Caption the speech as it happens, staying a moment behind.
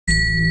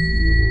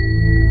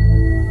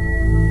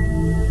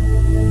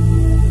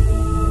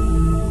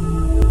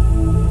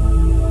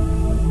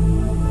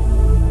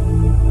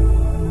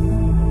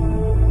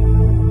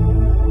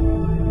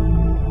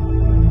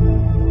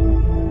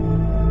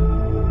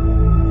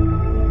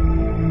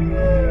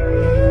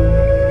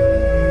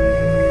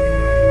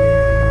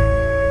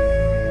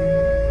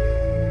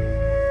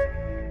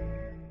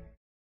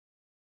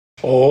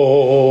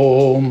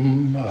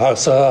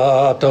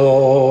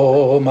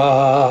asato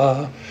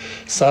ma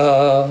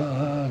sagagamaya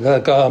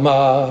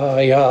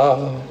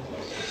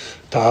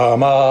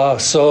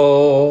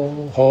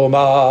tamaso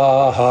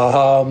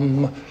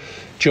homaham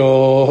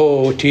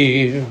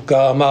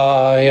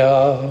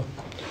jyotirgamaya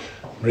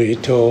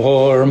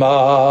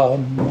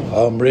mritormam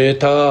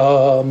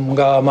amritam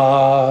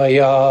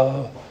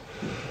gamaya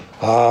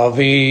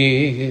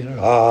avir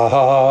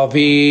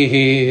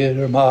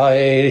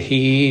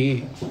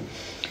mahi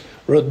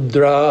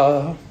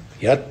rudra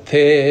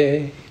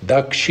yate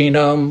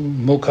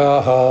dakshinam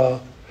mukha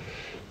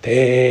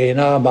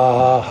tena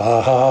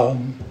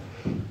maham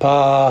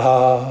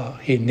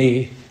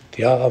pahinityam.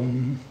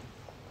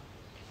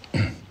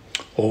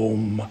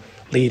 Om,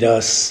 lead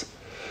us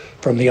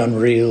from the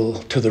unreal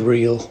to the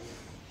real.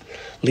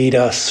 Lead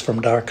us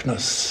from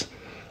darkness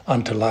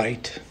unto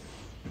light.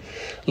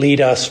 Lead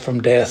us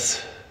from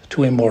death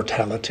to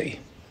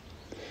immortality.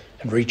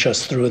 And reach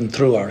us through and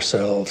through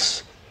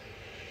ourselves.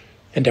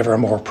 And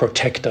evermore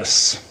protect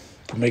us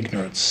from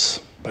ignorance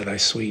by thy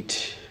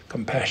sweet,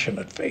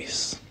 compassionate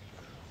face.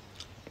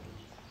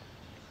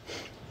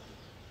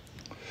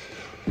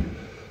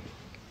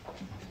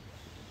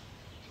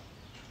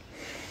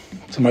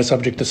 So my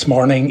subject this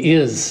morning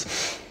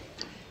is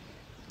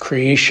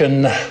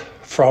creation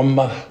from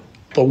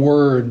the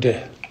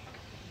Word.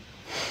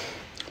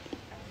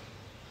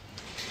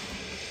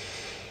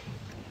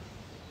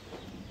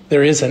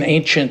 There is an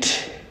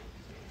ancient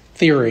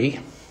theory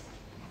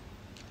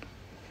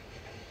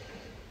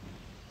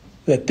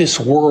that this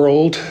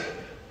world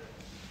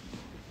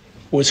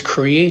was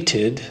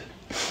created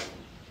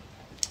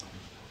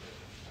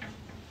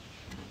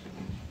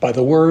by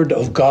the Word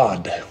of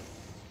God.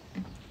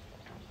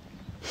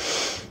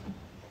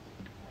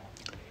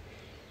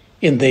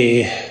 In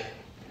the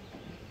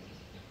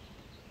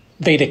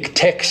Vedic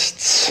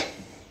texts,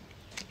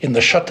 in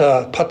the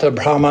Shatapatha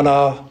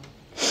Brahmana,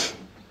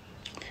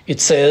 it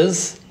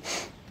says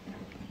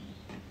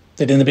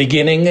that in the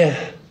beginning, the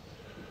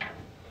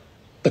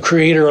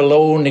Creator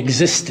alone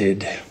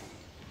existed,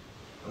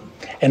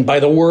 and by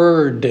the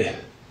Word,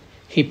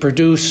 He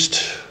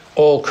produced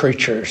all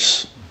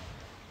creatures.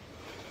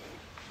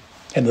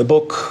 In the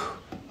book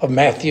of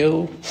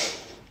Matthew,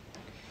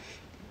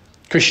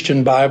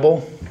 Christian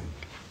Bible,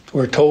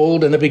 we're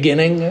told in the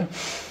beginning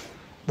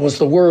was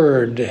the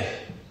Word,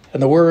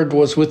 and the Word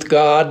was with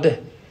God,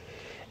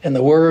 and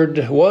the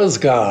Word was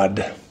God.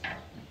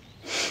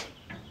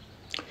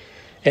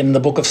 And in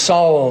the book of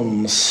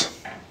Psalms,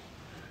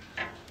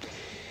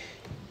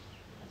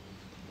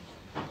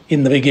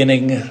 in the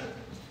beginning,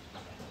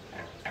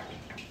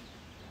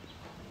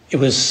 it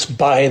was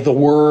by the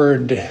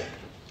Word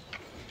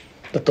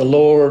that the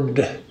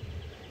Lord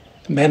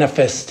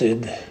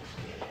manifested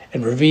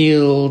and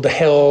revealed the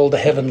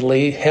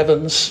heavenly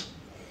heavens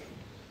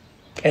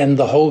and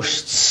the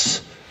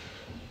hosts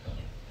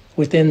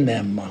within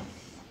them.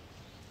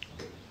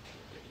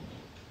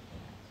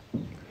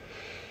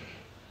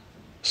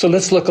 So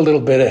let's look a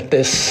little bit at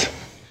this,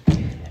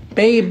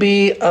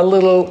 maybe a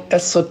little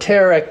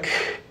esoteric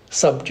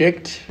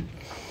subject.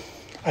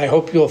 I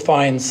hope you'll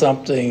find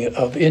something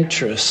of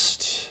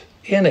interest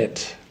in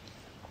it.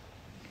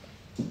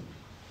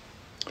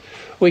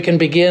 We can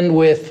begin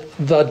with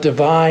the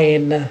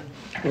divine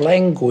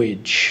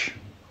language.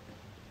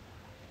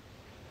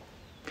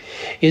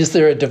 Is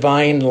there a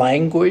divine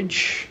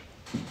language?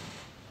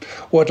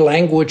 What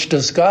language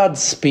does God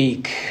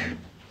speak?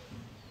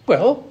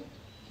 Well,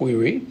 we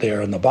read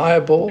there in the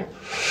Bible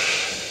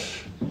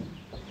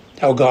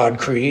how God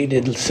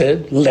created,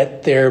 said,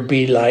 "Let there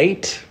be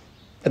light,"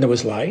 and there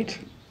was light.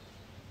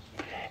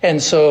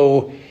 And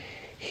so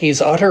He's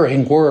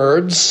uttering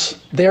words.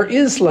 There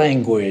is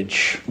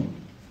language.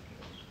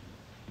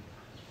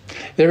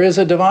 There is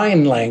a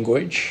divine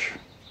language.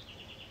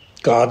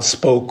 God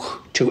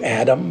spoke to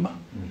Adam.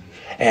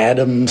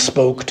 Adam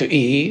spoke to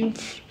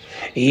Eve.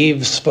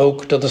 Eve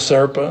spoke to the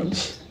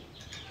serpent.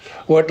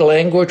 What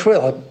language?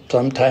 Well,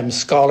 sometimes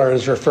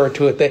scholars refer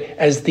to it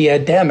as the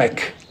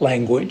Adamic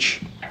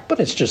language, but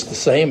it's just the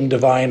same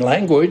divine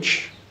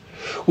language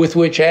with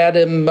which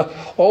Adam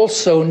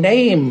also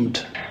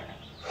named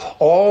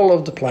all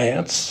of the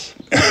plants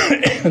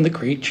and the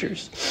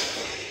creatures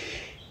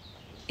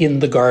in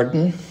the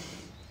garden.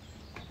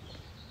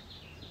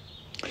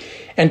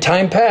 And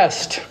time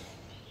passed,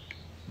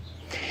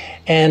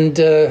 and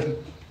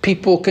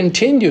people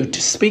continued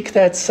to speak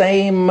that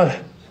same,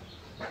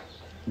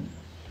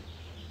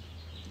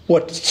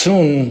 what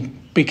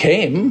soon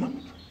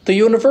became the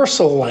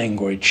universal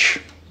language.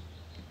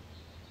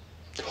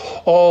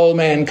 All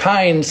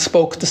mankind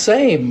spoke the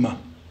same.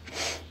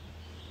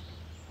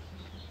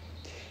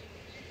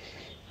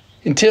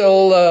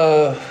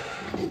 Until,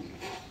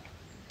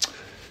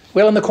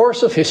 in the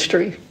course of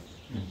history,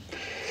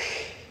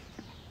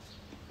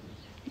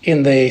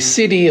 in the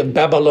city of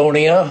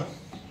Babylonia,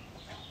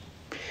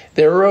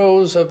 there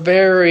rose a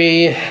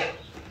very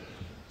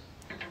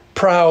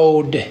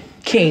proud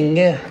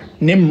king,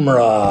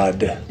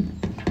 Nimrod.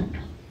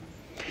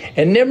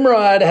 And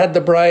Nimrod had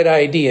the bright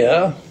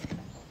idea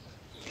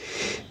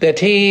that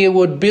he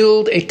would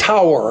build a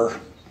tower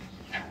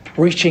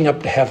reaching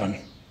up to heaven.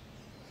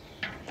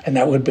 And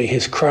that would be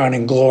his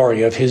crowning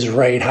glory of his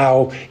reign,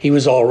 how he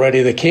was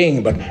already the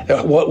king, but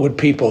what would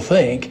people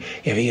think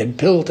if he had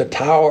built a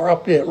tower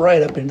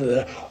right up into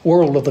the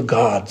world of the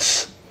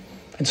gods?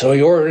 And so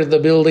he ordered the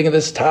building of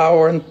this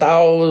tower, and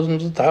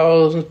thousands and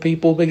thousands of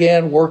people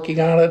began working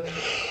on it.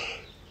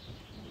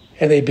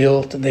 And they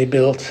built and they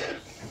built.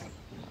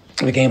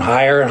 It became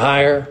higher and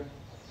higher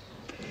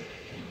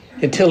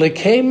until it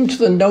came to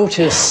the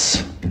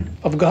notice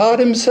of God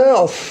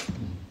himself.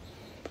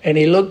 And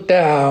he looked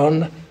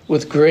down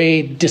with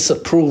great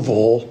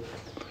disapproval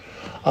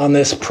on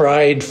this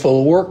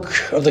prideful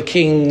work of the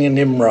king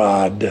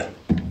Nimrod.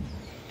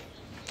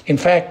 In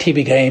fact, he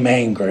became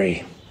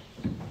angry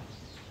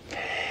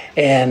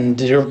and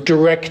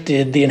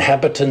directed the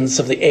inhabitants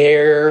of the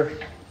air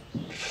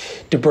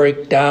to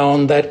break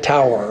down that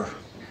tower.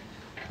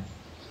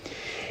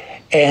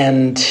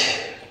 And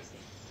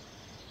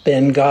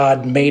then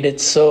God made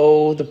it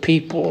so the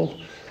people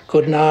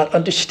could not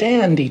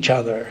understand each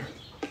other.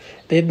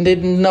 They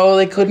didn't know,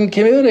 they couldn't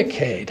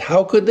communicate.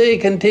 How could they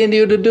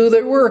continue to do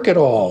their work at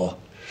all?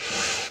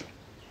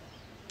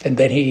 And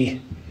then he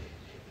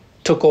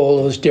took all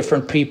those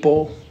different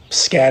people,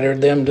 scattered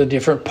them to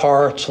different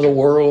parts of the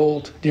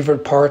world,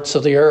 different parts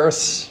of the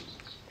earth.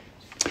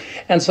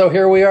 And so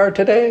here we are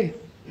today.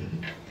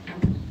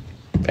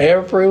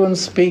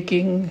 Everyone's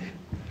speaking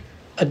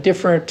a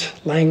different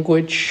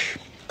language.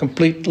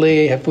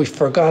 Completely have we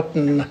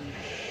forgotten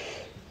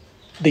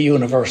the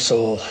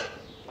universal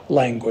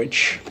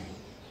language.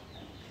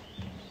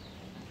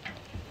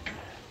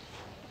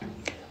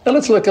 Now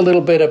let's look a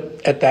little bit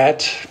at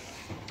that.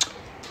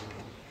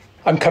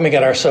 I'm coming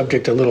at our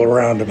subject a little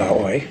roundabout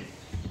way.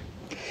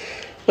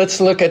 Let's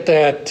look at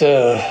that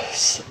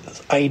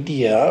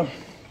idea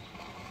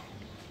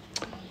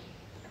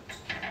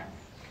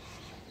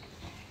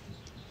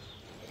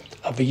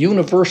of a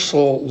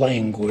universal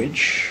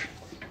language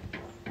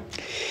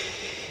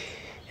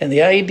and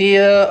the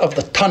idea of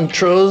the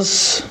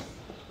tantras,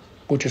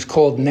 which is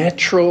called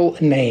natural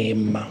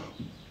name.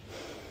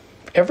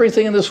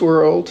 Everything in this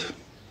world,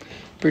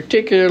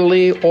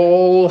 particularly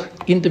all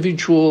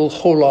individual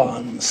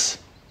holons,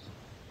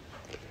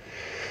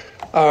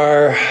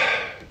 are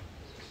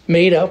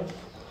made up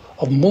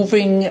of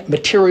moving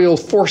material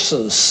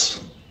forces.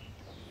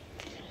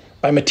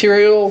 By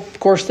material, of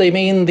course, they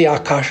mean the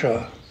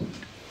akasha,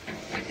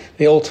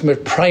 the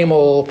ultimate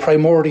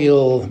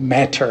primordial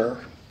matter.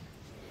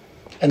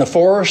 And the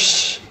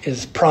force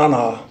is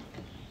prana.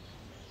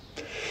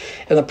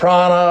 And the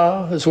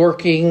prana is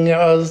working,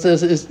 that's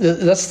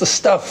the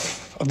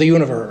stuff of the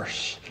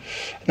universe.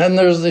 And then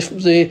there's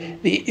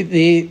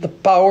the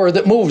power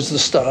that moves the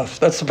stuff.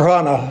 That's the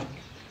prana.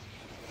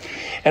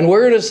 And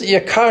where does the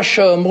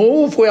akasha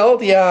move? Well,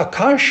 the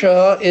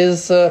akasha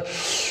is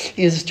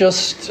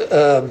just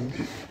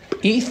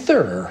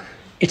ether.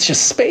 It's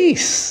just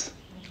space.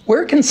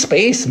 Where can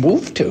space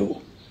move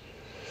to?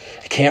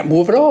 It can't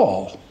move at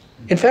all.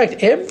 In fact,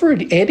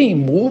 any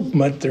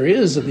movement there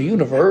is in the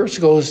universe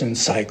goes in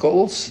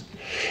cycles.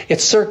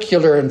 It's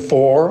circular in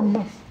form.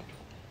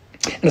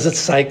 And as it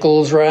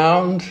cycles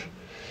round,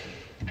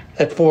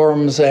 it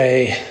forms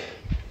a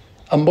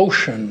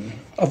motion,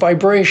 a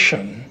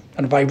vibration.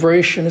 And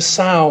vibration is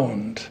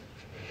sound.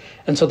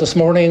 And so this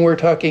morning we're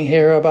talking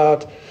here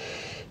about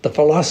the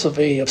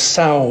philosophy of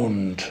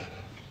sound,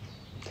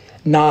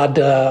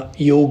 nada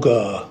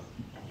yoga.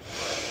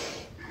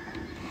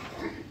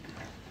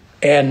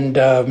 And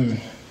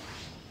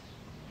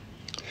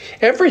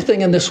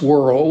everything in this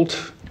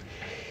world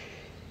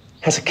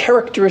has a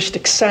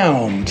characteristic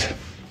sound,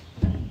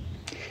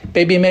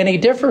 maybe many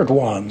different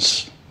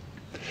ones.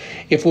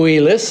 If we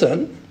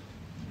listen,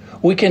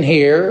 we can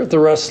hear the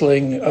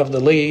rustling of the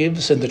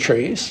leaves in the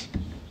trees.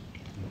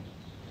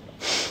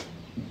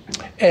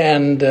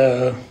 And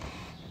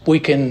we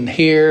can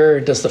hear,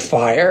 does the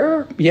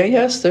fire?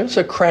 Yes, there's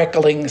a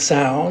crackling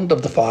sound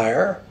of the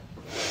fire.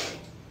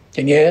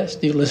 And yes,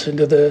 you listen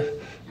to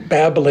the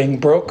babbling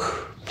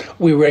brook.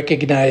 We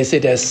recognize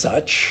it as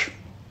such.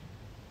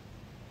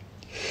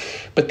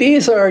 But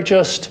these are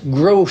just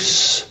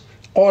gross,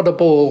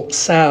 audible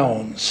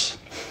sounds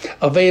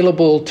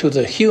available to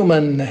the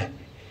human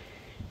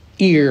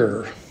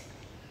ear.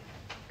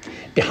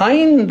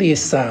 Behind these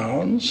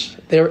sounds,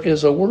 there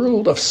is a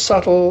world of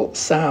subtle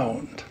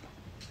sound.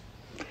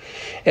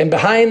 And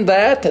behind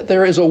that,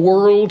 there is a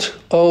world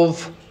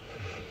of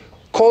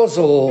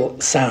causal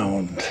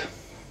sound.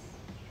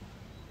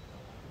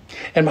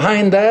 And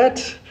behind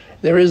that,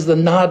 there is the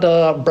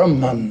nada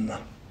Brahman,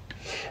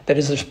 that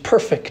is this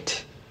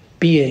perfect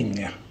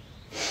being.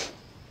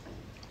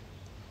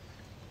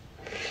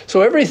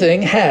 So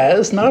everything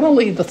has not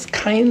only the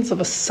kinds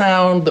of a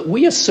sound that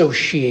we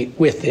associate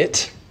with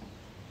it,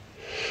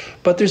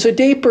 but there's a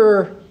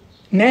deeper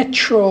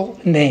natural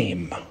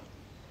name.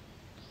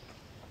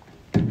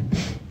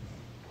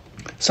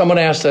 Someone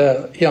asked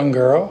a young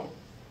girl,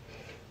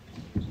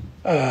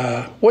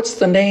 what's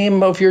the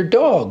name of your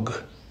dog?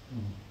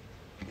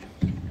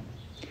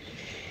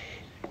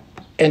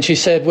 And she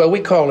said, well, we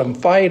call him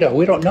Fido.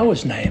 We don't know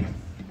his name,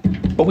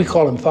 but we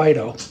call him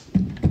Fido.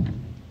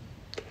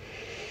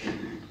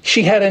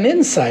 She had an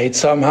insight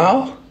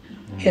somehow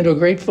into a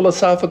great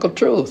philosophical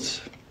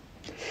truth,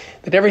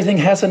 that everything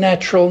has a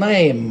natural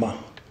name,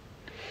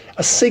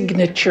 a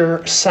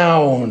signature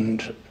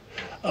sound,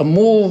 a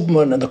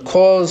movement, and a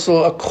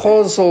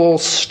causal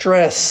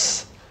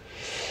stress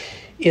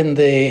in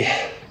the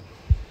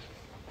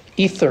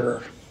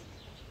ether,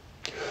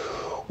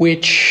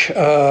 which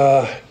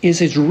is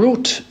its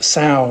root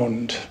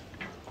sound.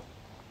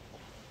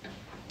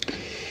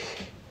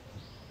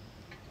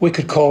 We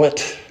could call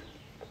it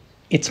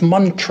its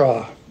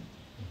mantra.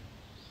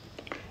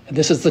 And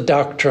this is the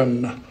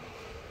doctrine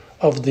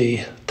of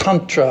the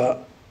Tantra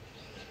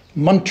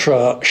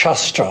Mantra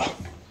Shastra.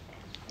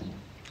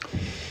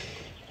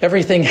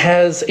 Everything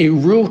has a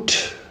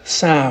root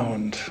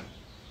sound.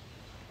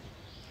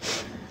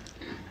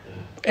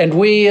 And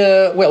we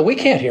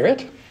can't hear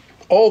it.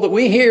 All that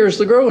we hear is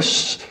the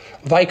gross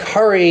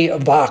Vaikhari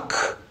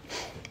Vak.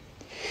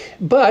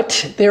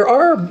 But there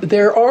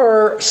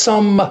are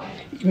some,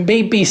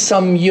 maybe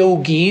some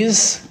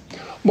yogis,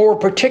 more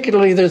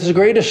particularly there's the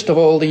greatest of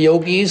all the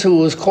yogis,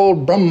 who is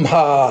called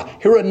Brahma,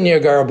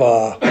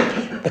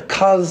 Hiranyagarbha, the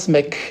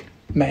cosmic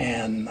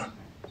man.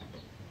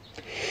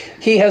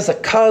 He has a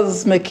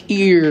cosmic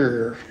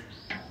ear,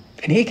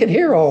 and he can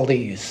hear all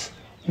these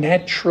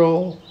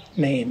natural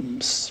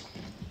names.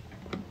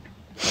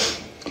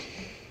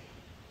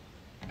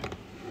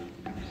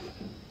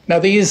 Now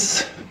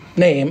these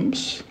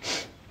names,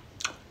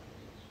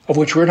 of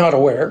which we're not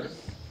aware,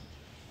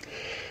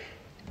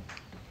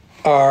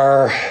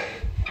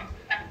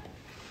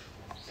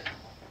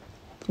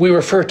 we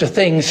refer to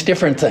things,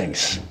 different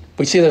things.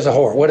 We see there's a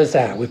horse. What is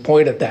that? We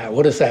point at that.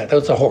 What is that?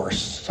 That's a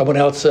horse. Someone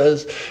else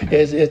says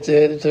it's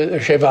a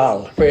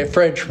cheval,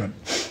 Frenchman.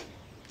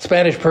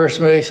 Spanish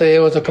person may say it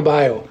was a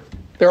caballo.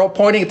 They're all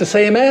pointing at the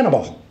same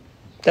animal.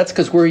 That's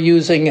because we're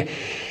using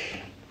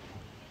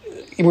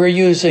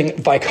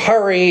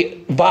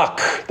Vaikhari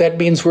Vak. That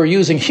means we're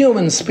using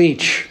human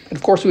speech. And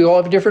of course, we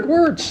all have different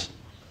words.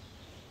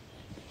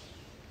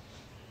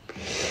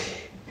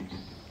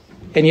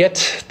 And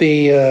yet,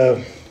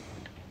 the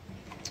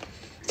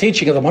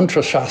teaching of the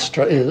Mantra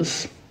Shastra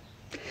is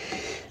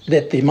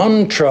that the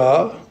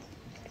mantra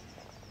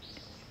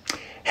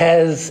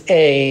has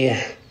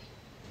a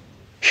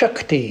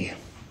Shakti.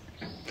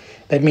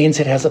 That means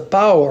it has a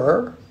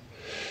power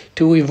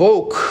to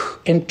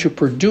evoke and to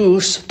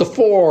produce the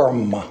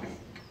form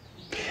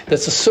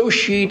that's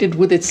associated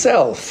with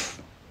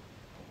itself.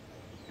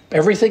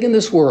 Everything in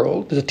this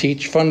world, the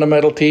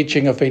fundamental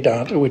teaching of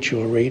Vedanta, which you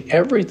will read,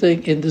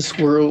 everything in this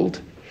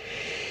world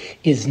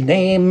is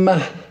name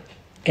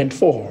and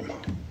form,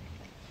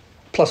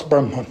 plus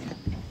Brahman.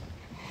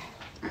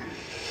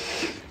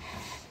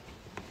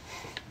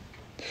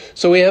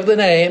 So we have the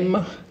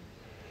name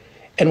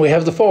and we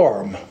have the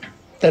form.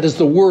 That is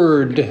the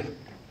word.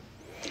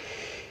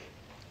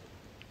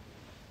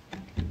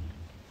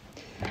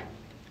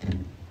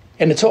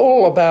 And it's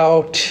all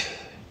about,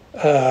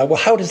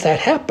 how does that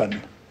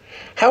happen?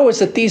 How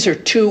is it these are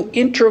two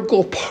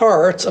integral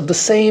parts of the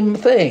same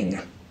thing?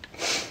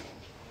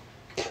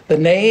 The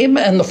name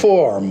and the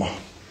form.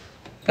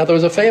 Now, there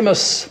was a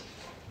famous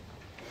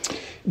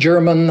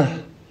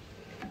German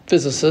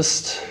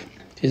physicist.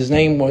 His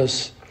name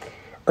was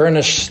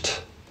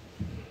Ernst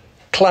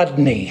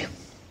Chladni.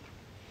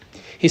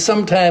 He's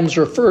sometimes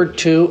referred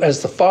to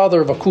as the father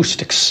of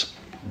acoustics.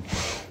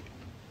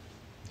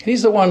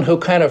 He's the one who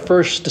kind of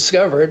first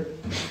discovered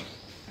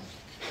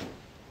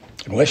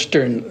in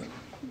Western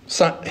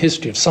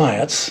history of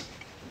science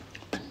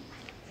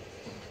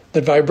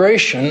that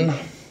vibration,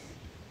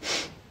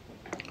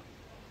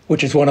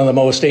 which is one of the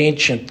most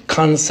ancient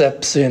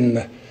concepts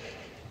in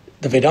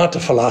the Vedanta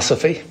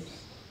philosophy,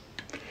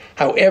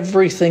 how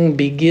everything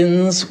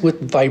begins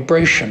with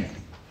vibration.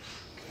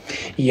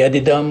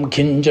 Yadidam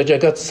kinja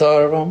jagat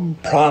sarvam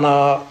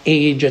prana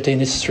ejati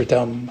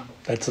nisritam.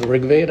 That's the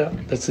Rig Veda.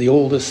 That's the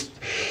oldest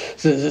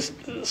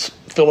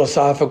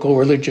philosophical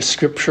religious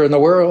scripture in the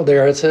world.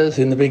 There it says,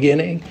 in the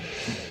beginning,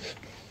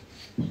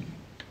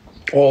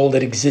 all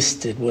that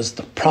existed was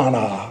the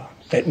prana.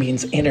 That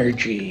means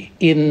energy,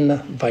 in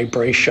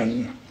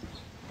vibration.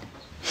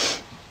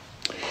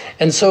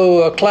 And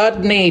so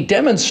Chladni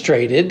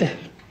demonstrated,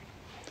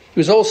 he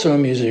was also a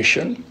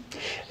musician,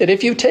 that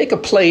if you take a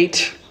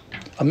plate,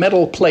 a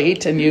metal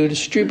plate, and you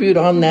distribute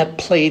on that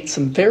plate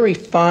some very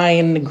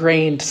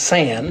fine-grained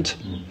sand,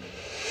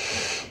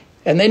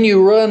 and then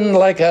you run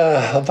like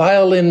a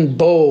violin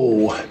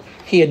bow.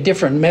 He had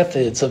different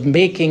methods of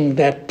making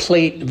that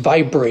plate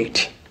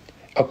vibrate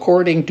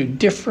according to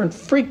different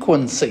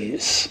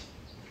frequencies.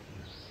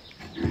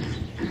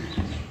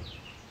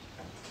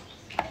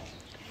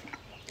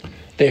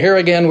 Here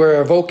again,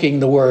 we're evoking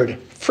the word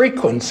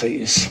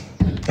frequencies,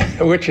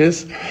 which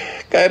is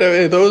kind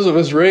of, those of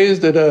us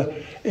raised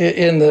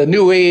in the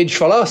New Age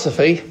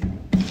philosophy,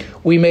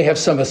 we may have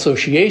some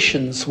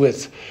associations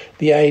with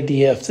the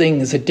idea of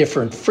things at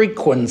different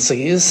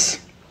frequencies.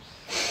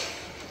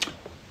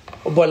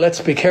 But let's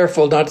be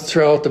careful not to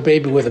throw out the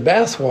baby with the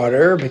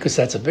bathwater, because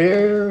that's a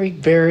very,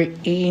 very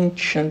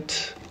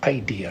ancient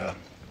idea.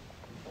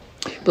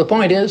 But the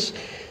point is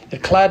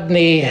that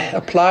Chladni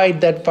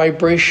applied that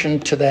vibration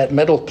to that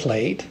metal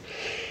plate,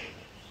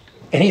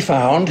 and he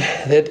found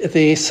that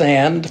the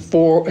sand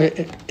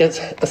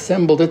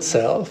assembled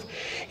itself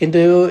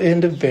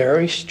into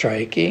very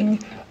striking,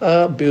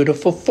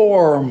 beautiful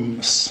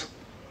forms.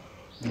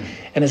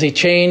 And as he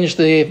changed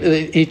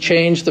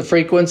the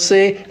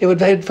frequency, it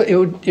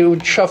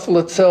would shuffle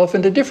itself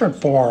into different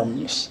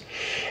forms,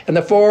 and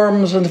the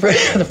forms and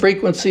the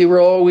frequency were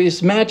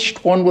always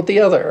matched one with the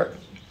other.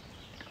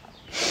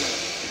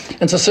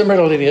 And so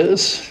similarly it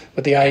is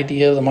with the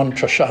idea of the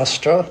mantra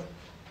shastra,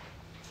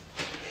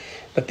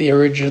 that the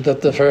origin,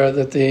 that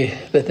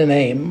the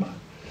name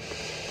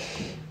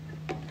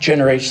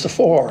generates the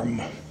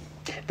form.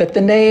 That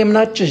the name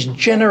not just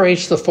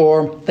generates the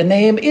form, the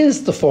name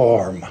is the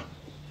form.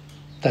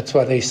 That's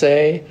why they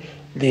say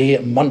the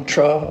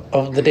mantra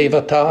of the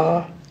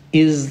Devata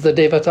is the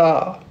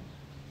Devata.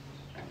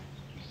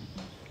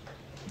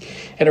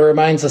 And it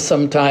reminds us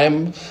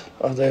sometimes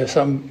of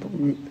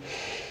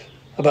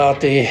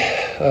about the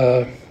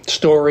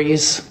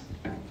stories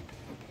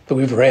that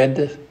we've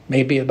read,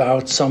 maybe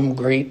about some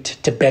great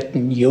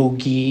Tibetan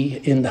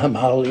yogi in the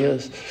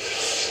Himalayas,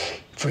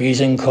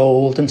 freezing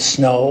cold and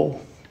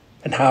snow,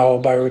 and how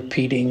by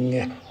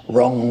repeating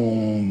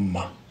Ram,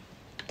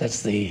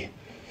 that's the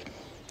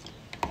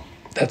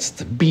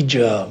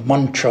bija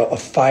mantra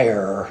of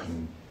fire,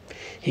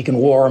 he can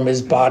warm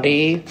his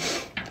body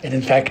and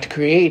in fact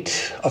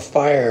create a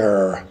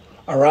fire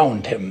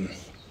around him.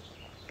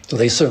 So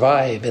they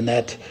survive in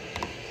that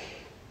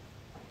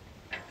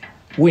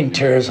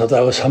winters of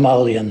those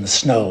Himalayan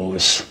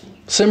snows.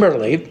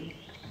 Similarly,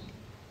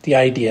 the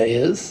idea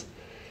is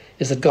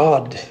that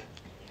God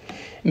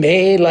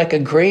may, like a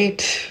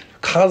great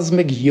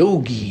cosmic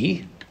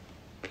yogi,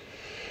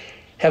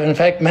 have in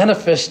fact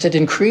manifested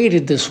and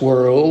created this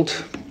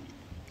world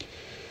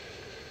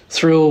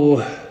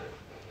through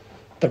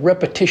the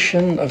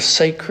repetition of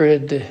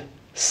sacred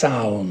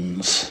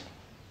sounds.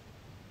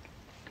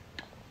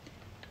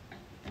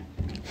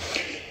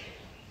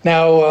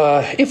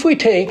 Now,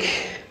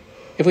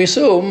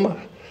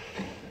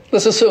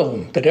 let's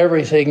assume that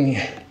everything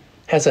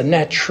has a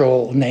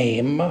natural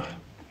name,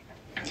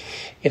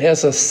 it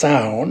has a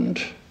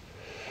sound,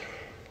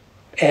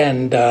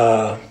 and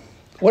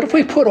what if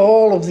we put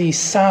all of these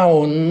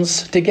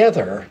sounds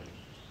together,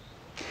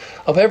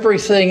 of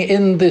everything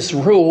in this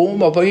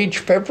room, of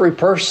every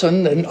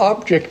person and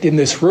object in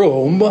this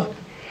room,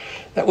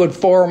 that would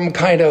form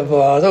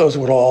those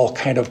would all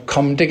kind of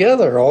come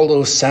together, all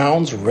those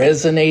sounds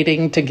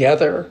resonating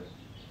together.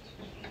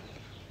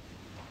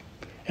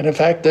 And in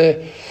fact,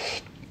 the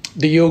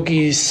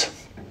yogis,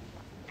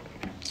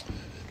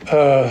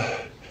 the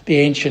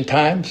ancient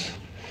times,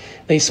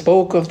 they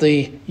spoke of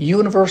the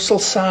universal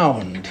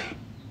sound.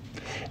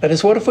 That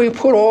is, what if we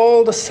put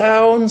all the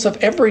sounds of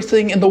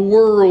everything in the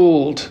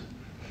world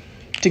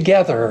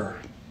together?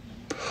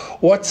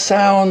 What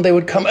sound they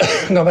would come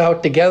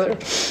out together?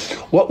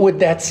 What would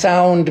that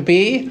sound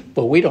be?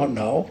 Well, we don't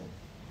know.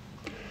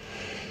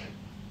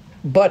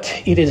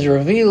 But it is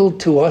revealed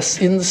to us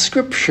in the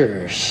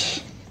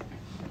scriptures.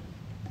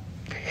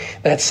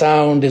 That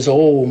sound is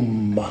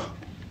Om.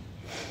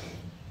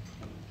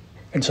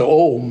 And so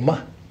Om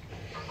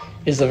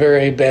is the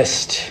very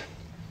best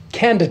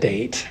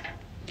candidate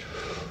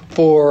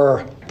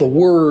for the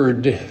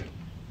word.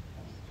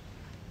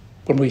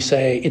 When we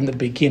say in the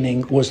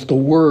beginning was the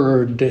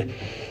word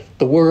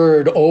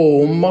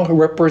Om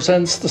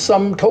represents the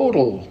sum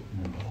total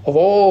of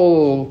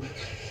all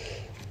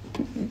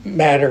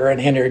matter and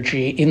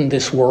energy in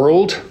this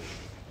world.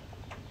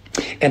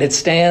 And it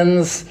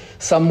stands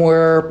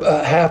somewhere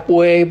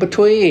halfway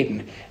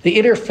between, the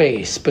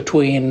interface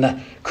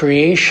between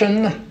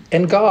creation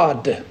and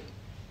God.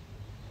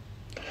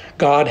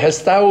 God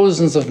has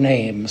thousands of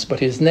names, but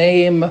his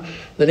name,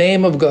 the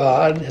name of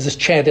God, as is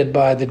chanted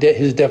by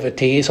his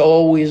devotees,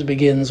 always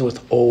begins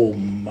with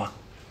Om.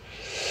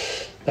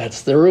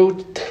 That's the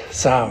root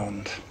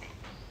sound.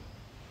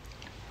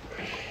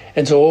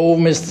 And so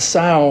Om is the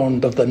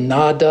sound of the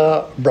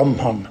Nada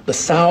Brahman, the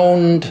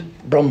sound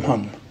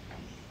Brahman.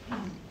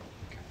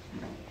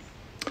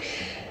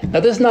 Now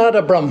this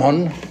Nada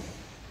Brahman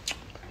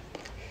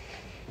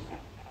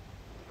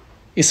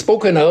is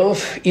spoken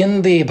of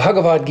in the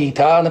Bhagavad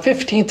Gita, in the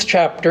 15th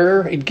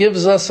chapter. It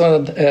gives us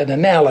an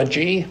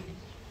analogy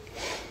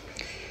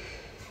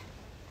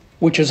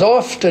which is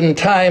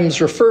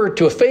oftentimes referred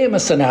to, a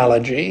famous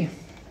analogy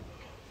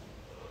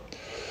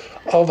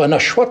of an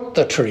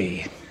ashwatha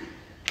tree.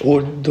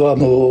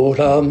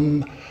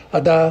 Urdhvamuram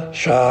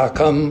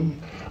adashakam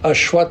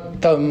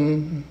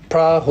ashwattham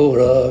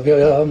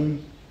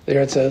prahuravyam.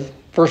 There it says,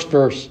 first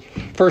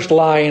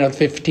line of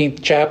the 15th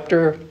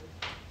chapter.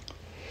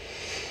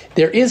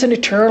 There is an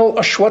eternal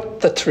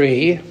ashwatha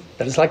tree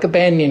that is like a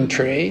banyan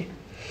tree,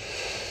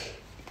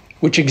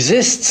 which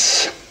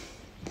exists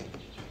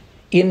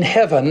in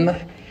heaven,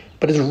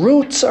 but its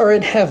roots are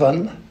in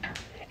heaven,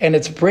 and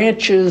its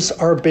branches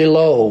are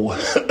below.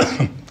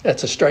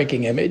 That's a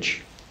striking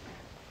image.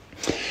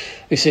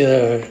 You see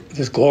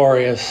this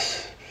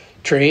glorious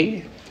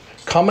tree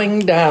coming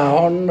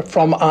down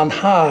from on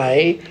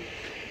high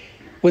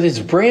with its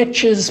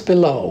branches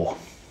below.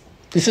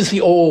 This is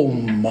the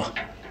Om.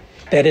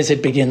 That is,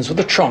 it begins with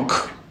a trunk.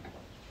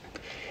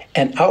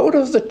 And out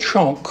of the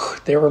trunk,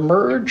 there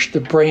emerge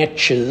the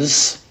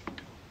branches.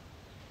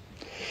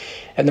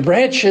 And the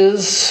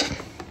branches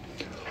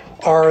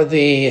are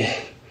the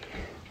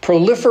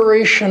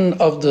proliferation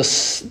of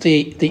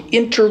the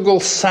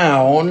integral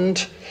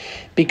sound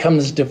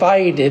becomes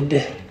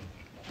divided,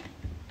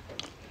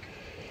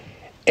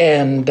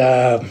 and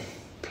the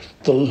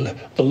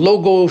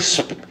logos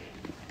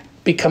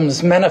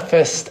becomes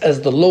manifest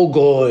as the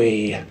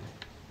logoi.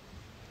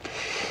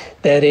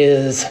 That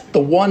is,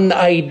 the one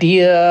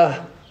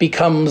idea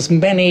becomes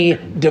many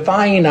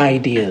divine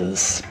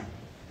ideas.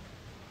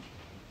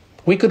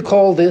 We could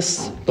call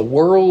this the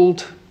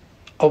world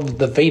of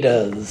the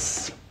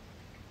Vedas.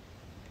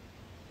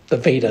 The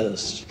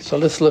Vedas. So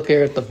let's look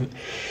here at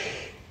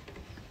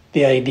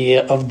the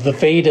idea of the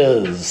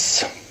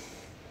Vedas.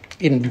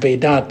 In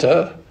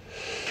Vedanta,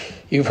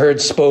 you've heard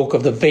spoke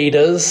of the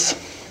Vedas,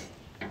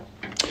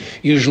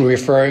 usually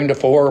referring to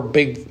 4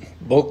 big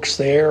books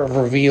there of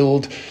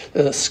revealed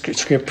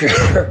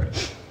scripture.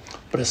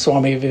 But as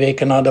Swami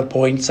Vedarupananda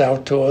points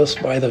out to us,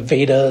 by the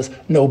Vedas,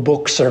 no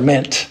books are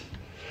meant.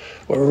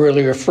 What we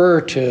really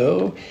refer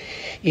to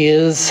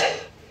is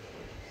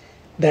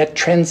that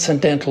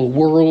transcendental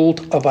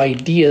world of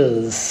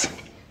ideas,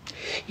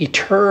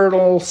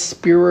 eternal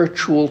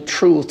spiritual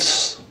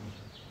truths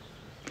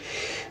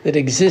that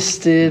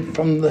existed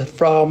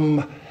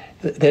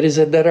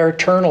that are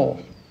eternal,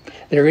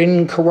 they're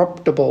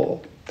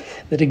incorruptible,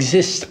 that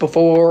exist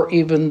before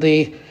even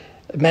the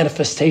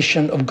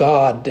manifestation of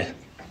God.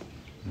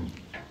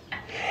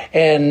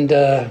 And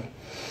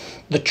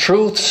the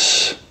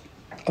truths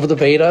of the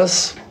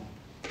Vedas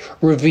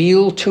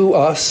reveal to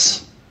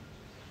us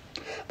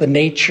the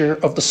nature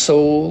of the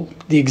soul,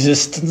 the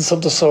existence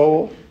of the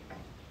soul,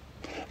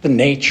 the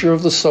nature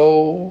of the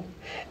soul,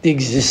 the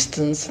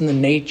existence and the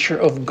nature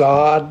of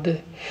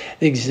God,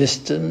 the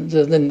existence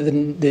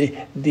and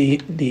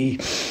the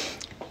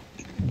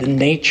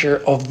nature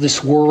of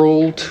this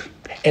world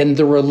and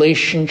the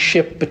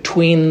relationship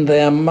between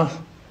them.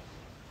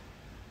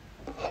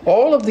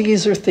 All of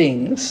these are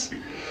things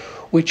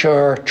which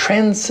are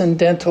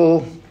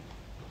transcendental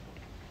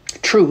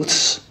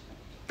truths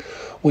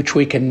which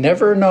we can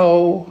never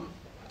know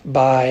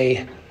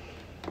by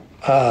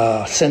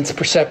sense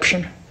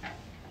perception.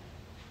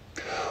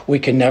 We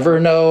can never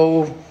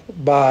know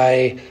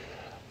by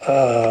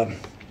the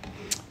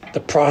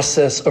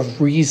process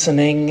of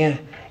reasoning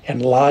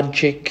and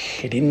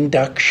logic and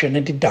induction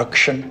and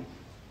deduction.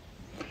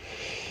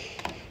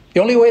 The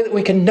only way that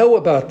we can know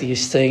about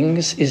these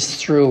things is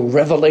through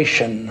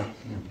revelation.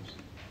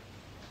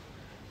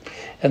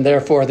 And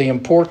therefore the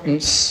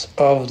importance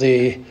of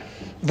the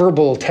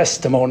verbal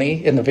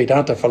testimony in the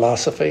Vedanta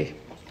philosophy,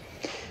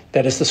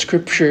 that is the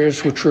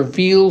scriptures which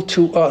reveal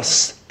to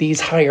us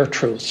these higher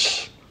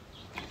truths.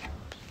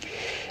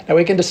 Now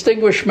we can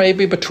distinguish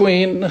maybe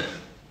between,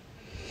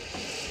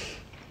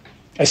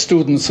 as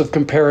students of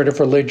comparative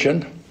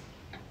religion,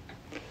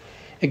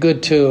 it's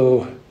good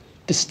to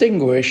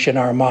distinguish in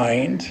our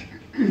mind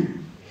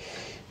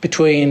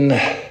between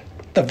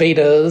the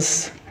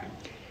Vedas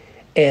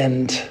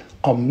and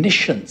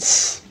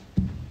omniscience.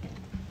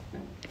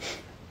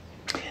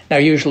 Now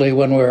usually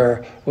when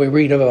we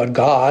read about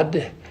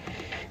God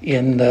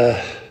in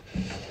the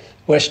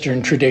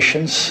Western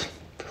traditions,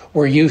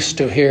 we're used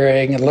to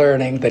hearing and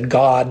learning that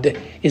God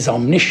is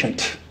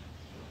omniscient.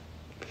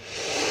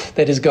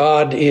 That is,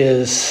 God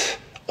is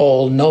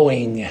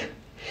all-knowing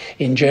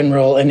in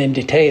general and in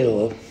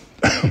detail.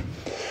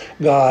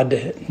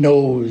 God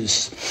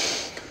knows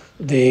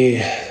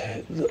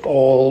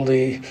all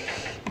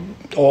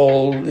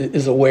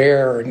is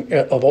aware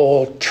of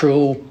all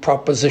true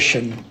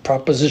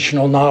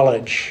propositional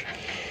knowledge.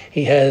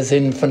 He has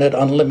infinite,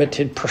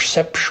 unlimited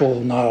perceptual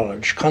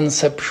knowledge,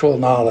 conceptual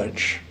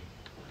knowledge.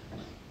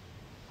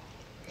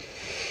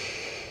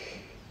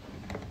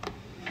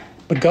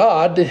 But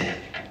God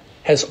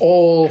has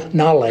all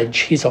knowledge.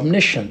 He's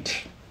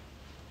omniscient.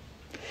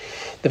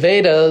 The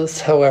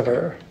Vedas,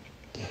 however,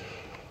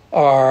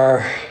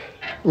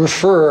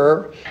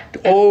 refer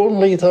to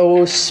only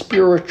those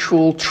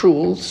spiritual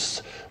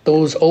truths,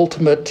 those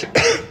ultimate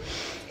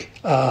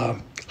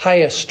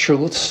highest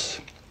truths,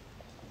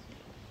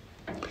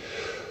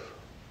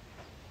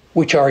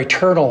 which are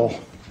eternal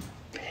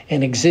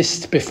and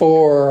exist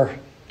before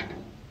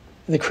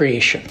the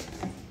creation.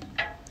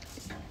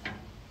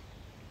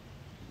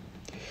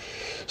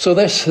 So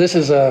this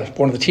is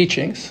one of the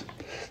teachings,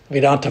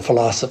 Vedanta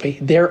philosophy.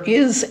 There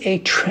is a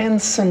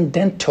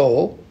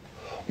transcendental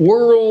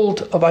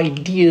world of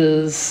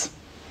ideas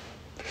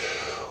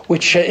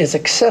which is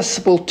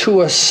accessible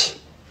to us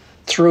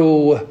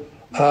through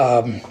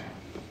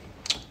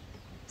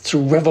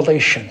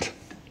revelation.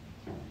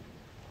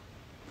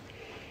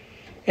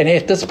 And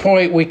at this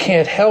point, we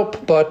can't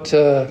help but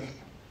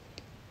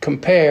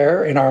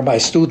compare, my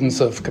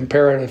students of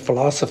comparative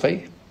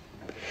philosophy,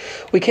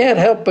 we can't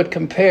help but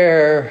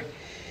compare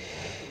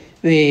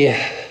the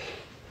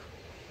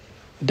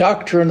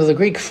doctrine of the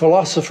Greek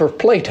philosopher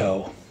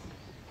Plato.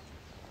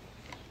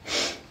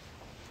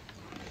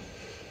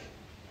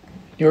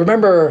 You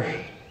remember,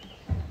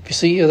 if you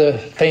see the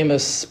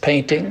famous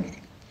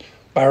painting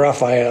by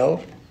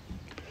Raphael,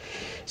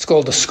 it's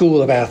called The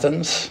School of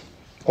Athens.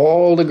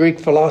 All the Greek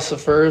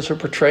philosophers are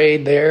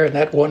portrayed there in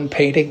that one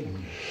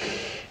painting.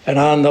 And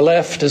on the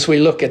left, as we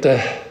look at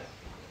the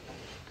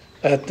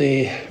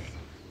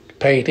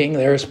painting,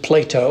 there's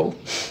Plato.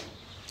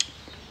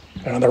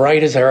 And on the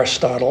right is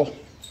Aristotle.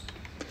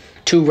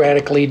 Two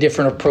radically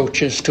different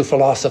approaches to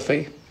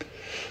philosophy.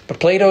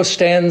 But Plato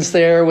stands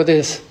there with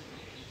his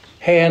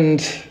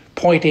hand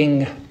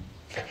pointing,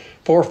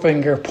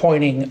 forefinger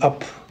pointing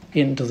up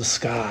into the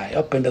sky,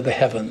 up into the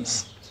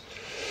heavens.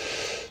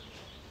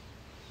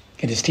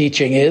 And his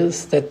teaching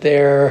is that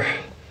there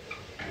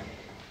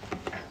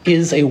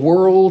is a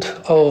world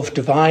of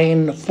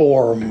divine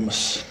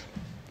forms.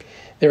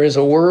 There is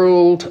a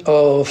world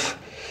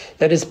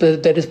that is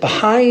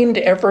behind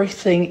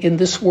everything in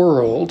this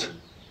world.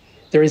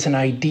 There is an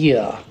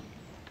idea,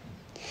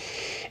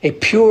 a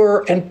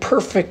pure and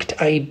perfect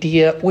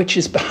idea which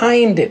is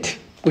behind it,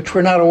 which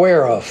we're not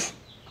aware of.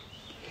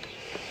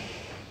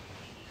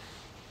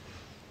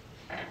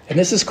 And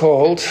these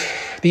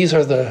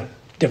are the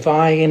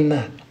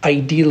divine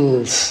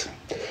ideals,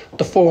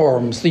 the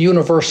forms, the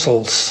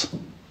universals.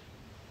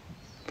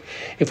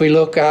 If we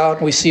look out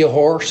and we see a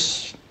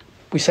horse,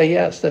 we say,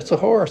 yes, that's a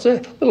horse.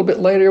 A little bit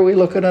later, we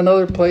look at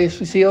another place,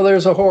 we see, oh,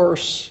 there's a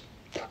horse.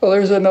 Oh,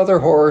 there's another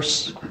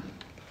horse.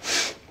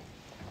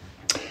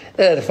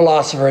 The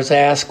philosophers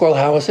ask, well,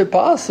 how is it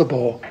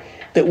possible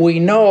that we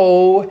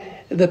know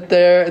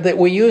that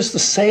we use the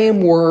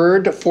same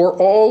word for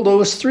all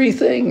those three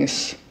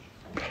things?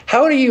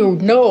 How do you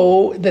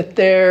know that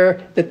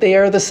they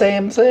are the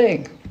same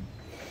thing?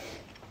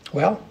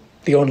 Well,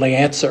 the only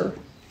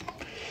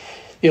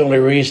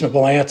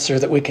reasonable answer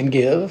that we can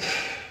give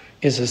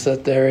is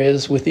that there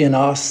is within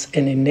us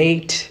an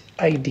innate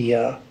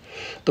idea.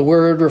 The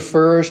word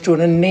refers to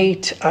an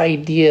innate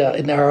idea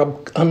in our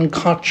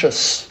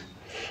unconscious,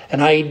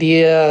 an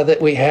idea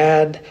that we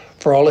had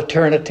for all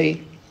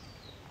eternity.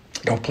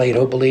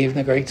 Plato believed in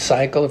the great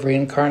cycle of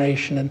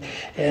reincarnation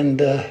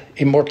and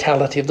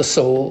immortality of the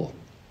soul.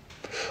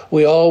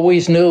 We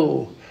always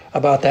knew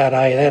about that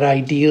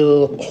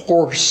ideal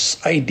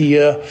horse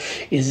idea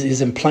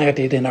is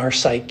implanted in our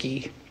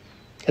psyche.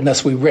 And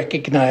thus we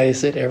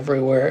recognize it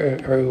everywhere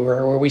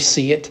where we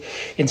see it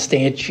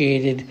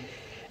instantiated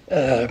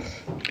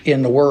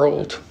in the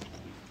world.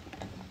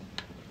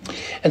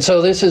 And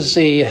so this is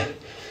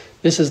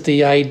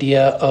the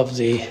idea of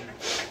the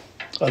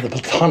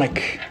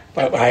Platonic.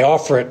 I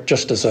offer it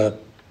just as a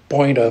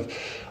point of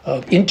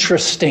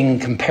interesting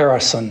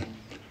comparison.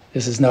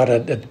 This is not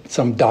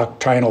some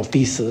doctrinal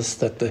thesis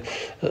that the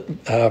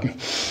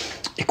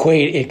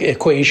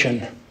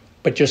equation,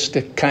 but just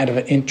a kind of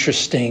an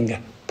interesting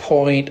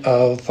point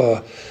of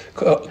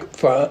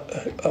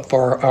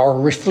for our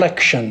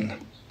reflection.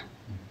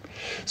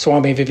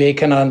 Swami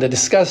Vivekananda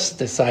discussed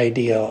this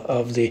idea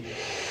of the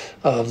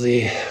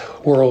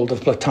world of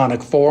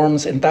Platonic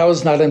forms in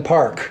Tao's Island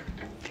Park.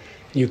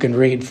 You can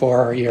read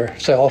for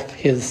yourself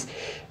his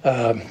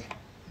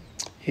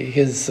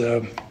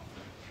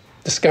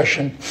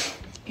discussion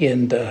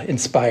in the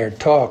Inspired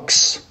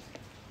Talks.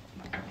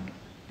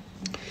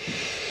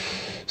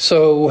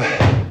 So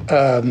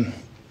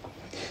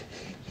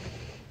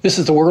this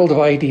is the world of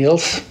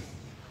ideals.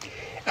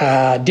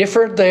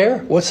 Different there.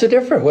 What's the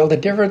difference? Well, the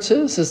difference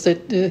is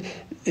that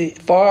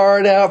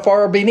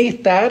far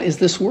beneath that is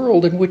this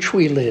world in which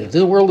we live,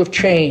 the world of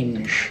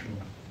change.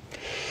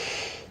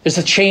 There's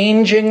a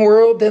changing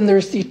world, then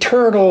there's the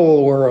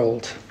eternal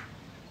world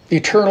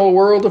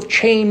of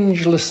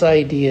changeless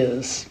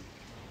ideas.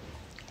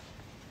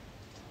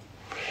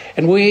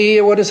 And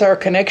what is our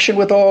connection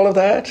with all of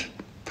that?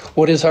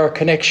 What is our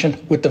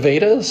connection with the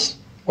Vedas?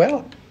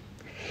 Well,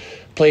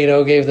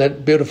 Plato gave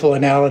that beautiful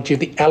analogy of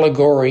the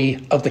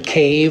allegory of the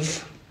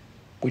cave,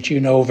 which you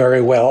know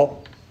very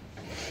well.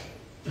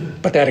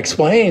 But that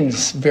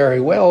explains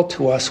very well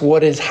to us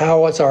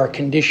how is our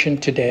condition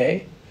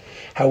today,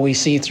 how we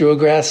see through a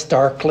glass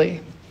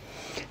darkly,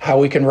 how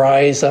we can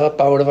rise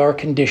up out of our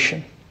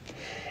condition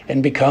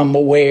and become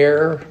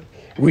aware,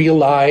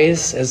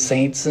 realize, as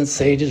saints and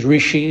sages,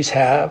 rishis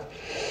have,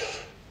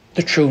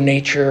 the true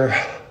nature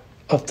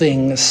of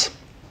things.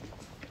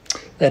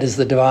 That is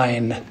the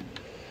divine,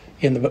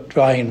 in the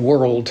divine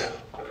world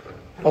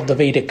of the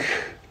Vedic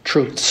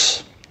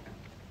truths.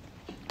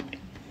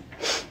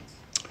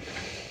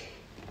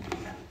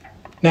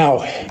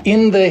 Now,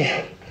 in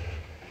the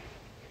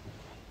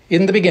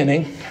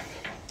beginning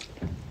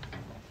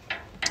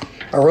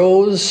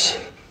arose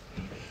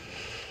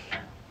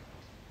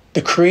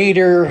the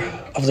creator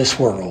of this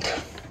world,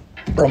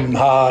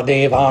 Brahma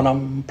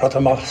Devanam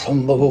Pratama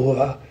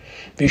Sambhuva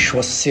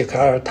Vishwasya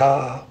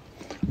Karta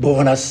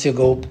Bhuvanasya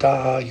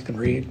Gopta, you can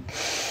read.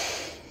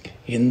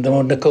 In the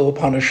Mundaka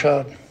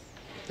Upanishad,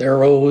 there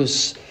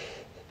arose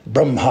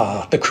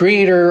Brahma, the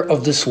creator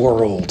of this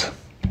world.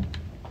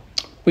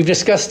 We've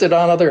discussed it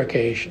on other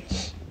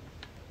occasions.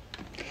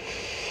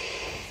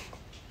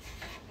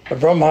 But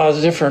Brahma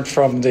is different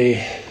from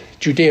the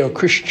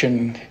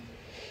Judeo-Christian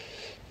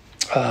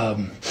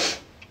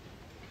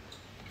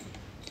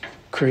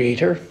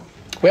creator.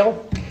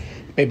 Well,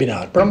 maybe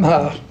not.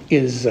 Brahma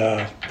is,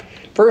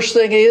 first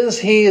thing is,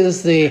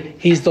 he's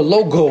the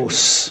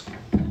Logos.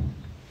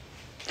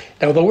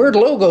 Now the word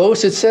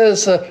Logos, it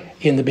says,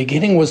 in the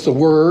beginning was the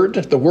Word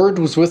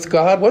was with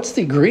God. What's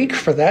the Greek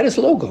for that? Is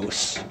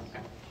Logos.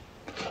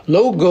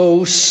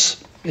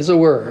 Logos is a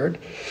word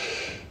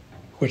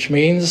which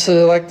means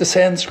like the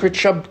Sanskrit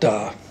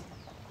Shabda.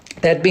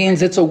 That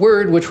means it's a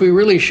word which we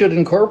really should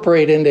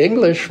incorporate into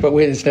English, but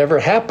it's never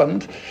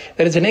happened.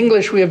 That is, in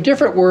English we have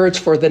different words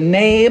for the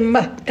name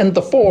and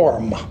the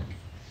form.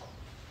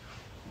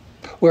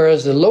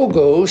 Whereas the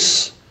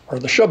Logos, or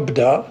the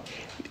Shabda,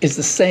 is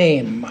the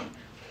same.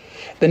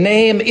 The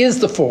name is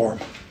the form.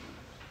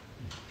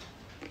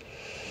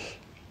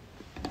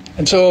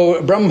 And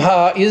so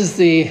Brahma is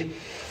the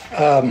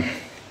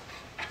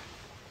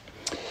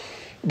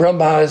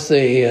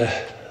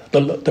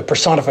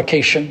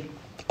personification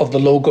of the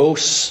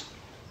Logos.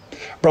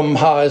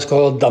 Brahma is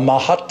called the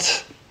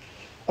Mahat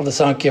of the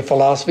Sankhya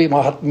philosophy.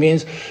 Mahat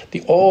means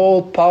the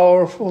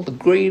all-powerful, the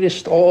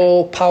greatest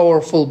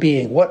all-powerful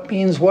being. What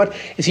means what?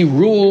 Is he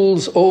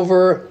rules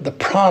over the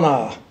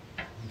prana.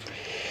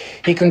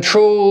 He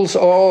controls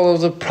all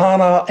of the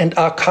prana and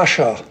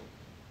akasha.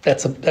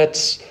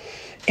 That's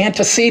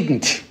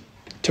antecedent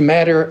to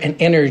matter and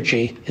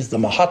energy is the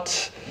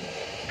Mahat.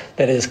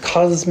 That is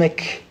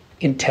cosmic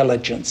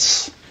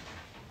intelligence.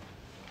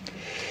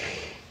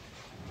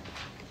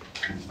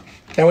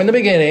 Now, in the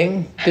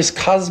beginning, this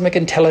cosmic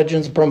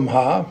intelligence,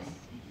 Brahma,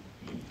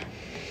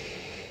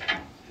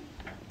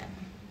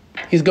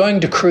 he's going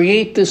to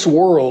create this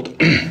world.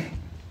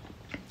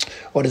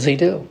 What does he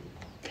do?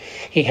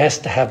 He has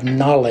to have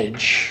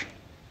knowledge.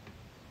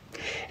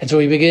 And so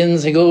he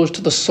goes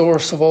to the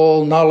source of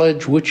all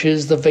knowledge, which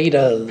is the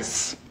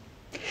Vedas.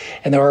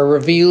 And there are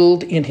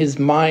revealed in his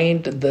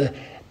mind that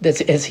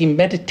as he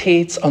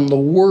meditates on the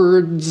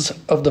words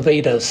of the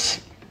Vedas.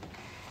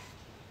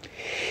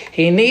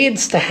 He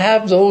needs to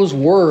have those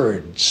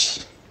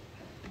words.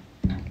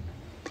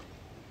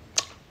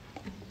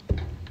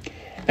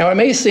 Now, it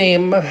may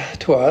seem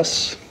to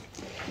us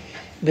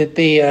that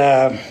the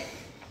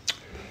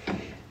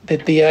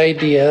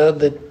idea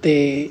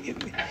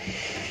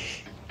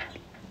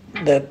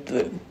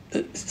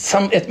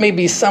it may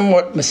be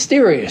somewhat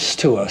mysterious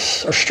to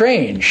us or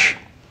strange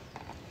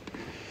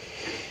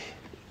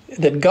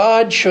that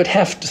God should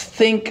have to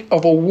think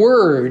of a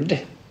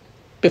word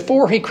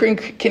before he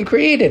can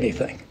create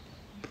anything.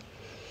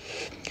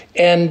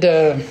 And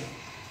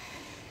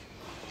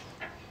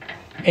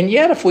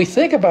yet, if we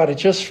think about it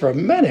just for a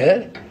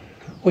minute,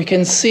 we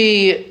can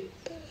see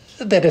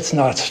that it's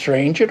not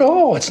strange at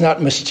all. It's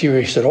not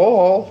mysterious at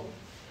all.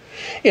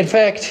 In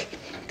fact,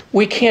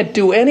 we can't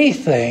do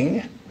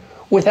anything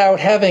without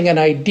having an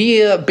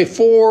idea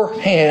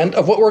beforehand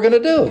of what we're going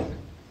to do.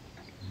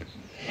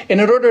 And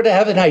in order to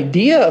have an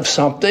idea of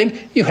something,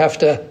 you have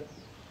to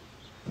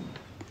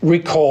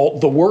recall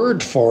the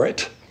word for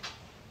it.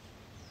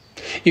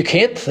 You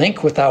can't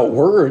think without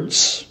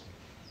words.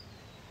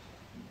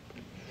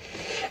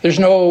 There's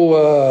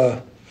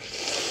no,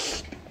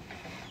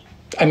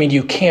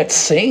 you can't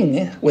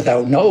sing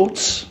without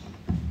notes.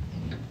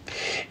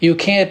 You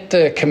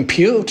can't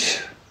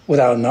compute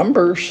without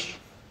numbers.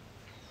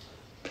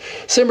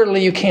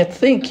 Similarly, you can't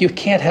think, you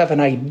can't have an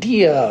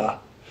idea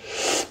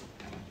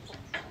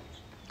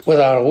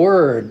without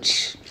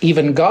words.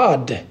 Even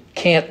God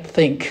can't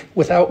think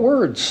without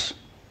words.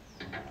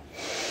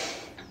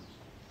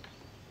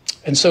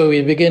 And so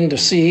we begin to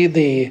see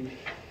the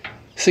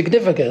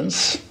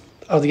significance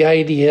of the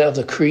idea of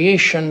the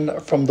creation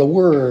from the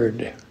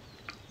Word.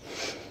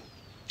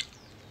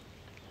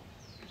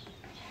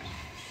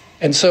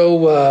 And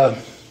so,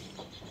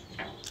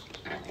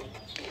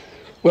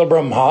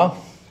 Brahma,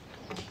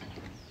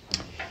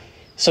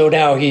 so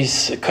now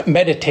he's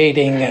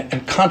meditating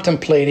and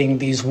contemplating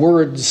these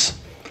words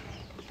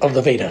of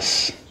the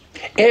Vedas.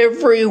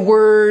 Every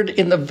word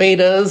in the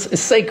Vedas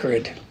is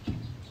sacred.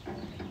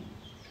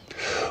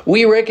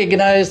 We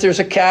recognize there's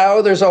a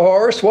cow, there's a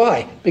horse.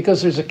 Why?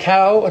 Because there's a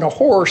cow and a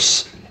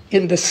horse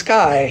in the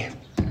sky.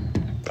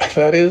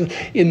 That is,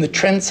 in the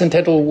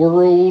transcendental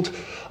world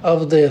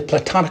of the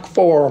Platonic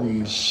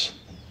forms.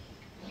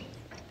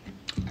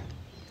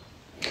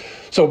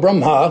 So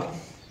Brahma,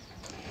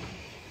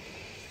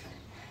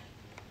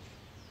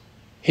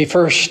 he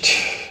first,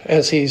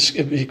 as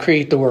he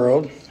created the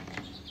world,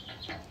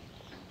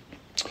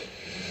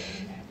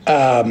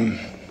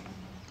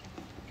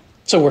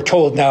 so we're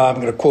told now, I'm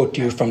going to quote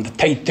you from the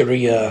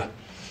Taittiriya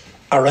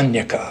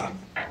Aranyaka,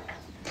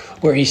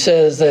 where he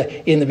says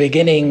that in the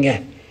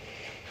beginning,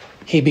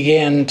 he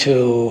began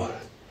to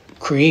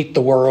create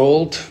the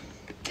world,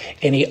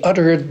 and he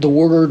uttered the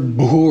word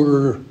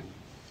Bhur,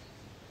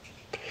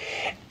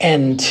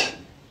 and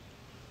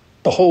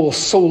the whole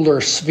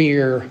solar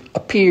sphere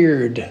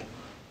appeared.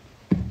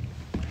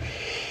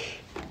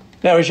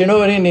 Now, as you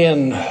know, in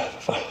Indian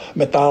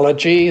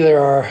mythology, there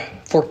are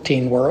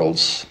 14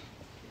 worlds.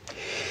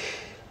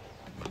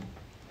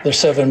 There's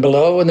 7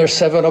 below and there's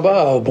 7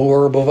 above.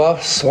 Bhur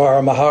Bhuva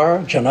Swar Mahar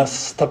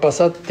Janas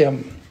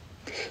Tapasatyam.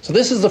 So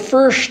this is the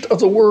first of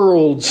the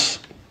worlds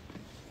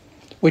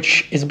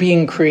which is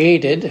being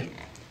created.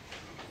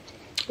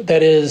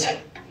 That is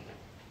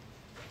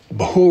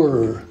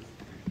Bhur.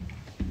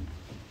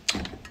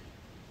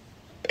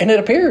 And it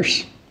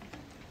appears.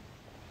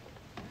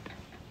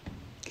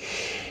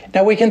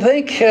 Now we can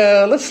think,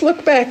 let's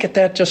look back at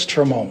that just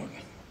for a moment.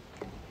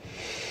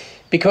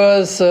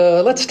 Because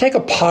let's take a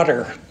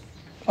potter.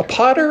 A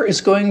potter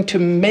is going to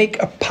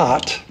make a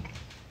pot.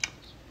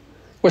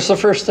 What's the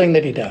first thing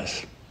that he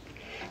does?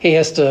 He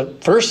has to,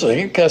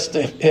 firstly,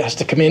 it has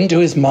to come into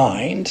his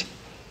mind,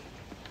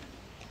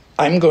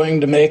 I'm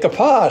going to make a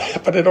pot.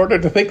 But in order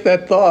to think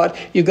that thought,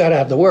 you've got to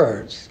have the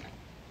words.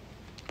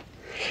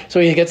 So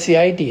he gets the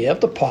idea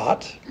of the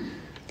pot,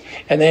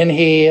 and then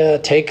he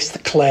takes the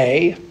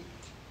clay.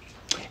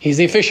 He's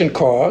the efficient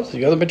cause,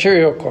 the other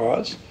material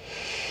cause,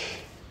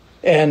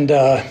 and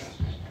then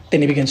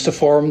he begins to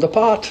form the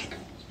pot.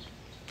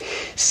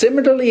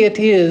 Similarly, it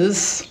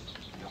is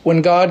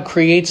when God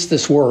creates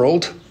this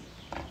world.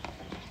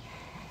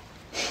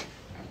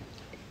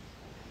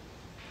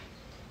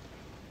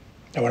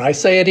 And when I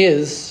say it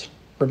is,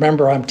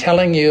 remember, I'm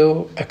telling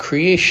you a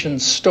creation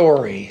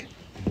story.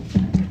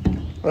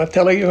 I'm not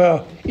telling you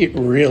how it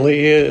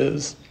really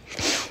is.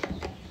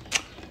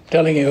 I'm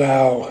telling you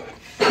how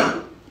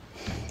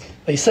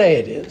they say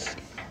it is.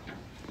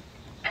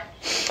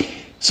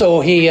 So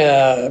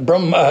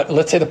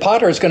let's say the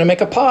potter is going to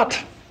make a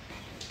pot.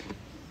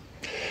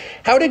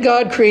 How did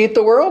God create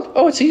the world?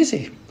 Oh, it's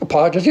easy. A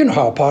potter, you know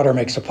how a potter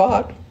makes a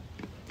pot.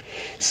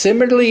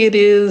 Similarly, it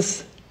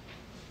is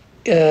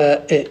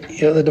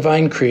the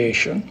divine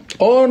creation.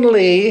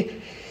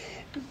 Only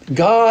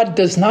God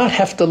does not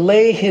have to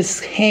lay his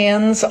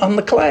hands on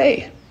the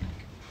clay.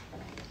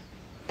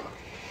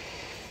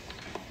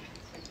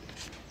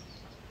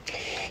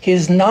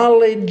 His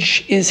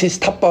knowledge is his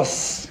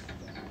tapas.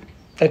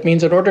 That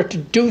means in order to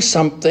do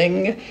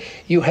something,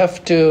 you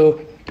have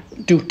to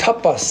do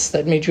tapas.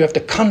 That means you have to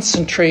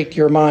concentrate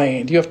your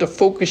mind. You have to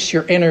focus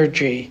your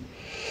energy.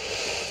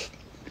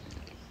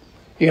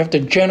 You have to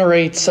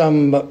generate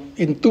some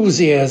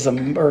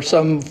enthusiasm or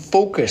some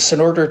focus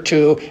in order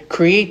to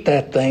create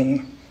that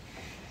thing.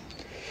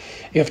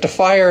 You have to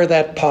fire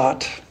that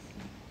pot.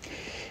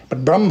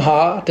 But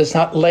Brahma does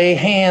not lay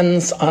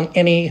hands on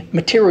any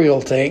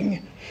material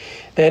thing.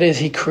 That is,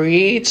 he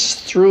creates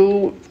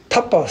through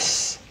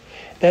tapas.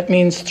 That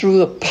means through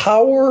the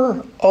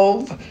power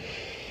of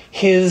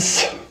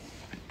his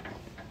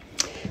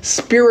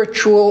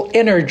spiritual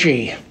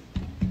energy.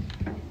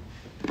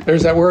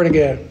 There's that word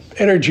again,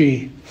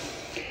 energy.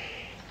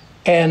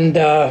 And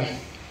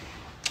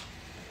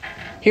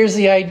here's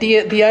the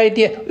idea. The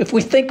idea, if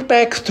we think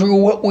back through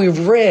what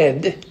we've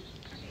read,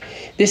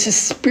 this is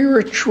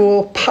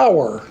spiritual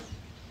power.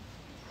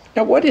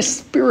 Now, what is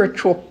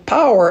spiritual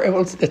power?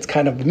 It's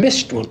kind of a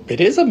mystery.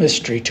 It is a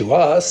mystery to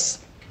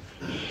us.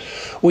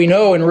 We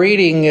know in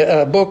reading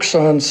books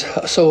on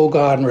soul,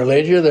 God, and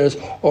religion, there's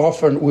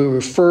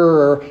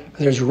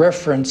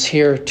reference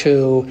here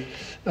to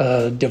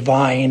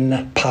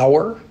divine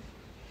power,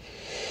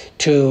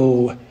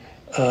 to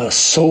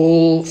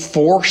soul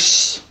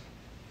force,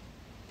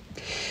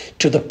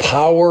 to the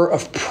power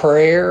of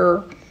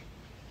prayer,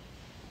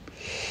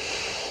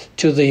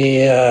 to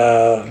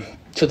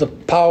the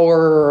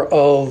power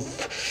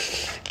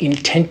of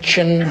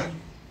intention,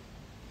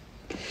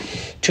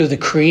 to the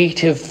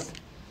creative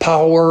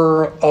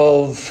power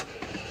of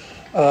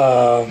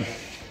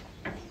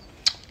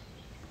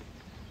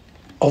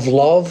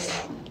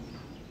love.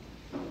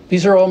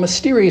 These are all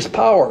mysterious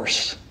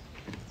powers.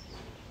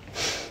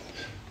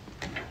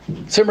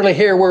 Similarly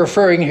here, we're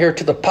referring here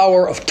to the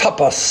power of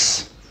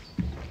tapas.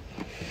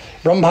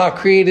 Brahma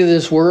created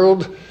this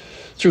world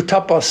through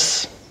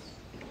tapas.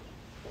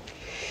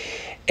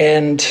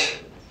 And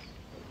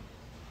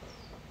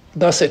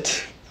thus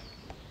it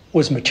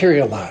was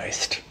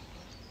materialized.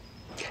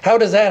 How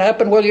does that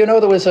happen? Well, you know,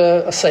 there was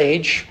a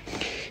sage.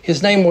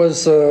 His name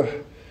was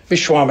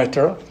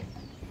Vishwamitra.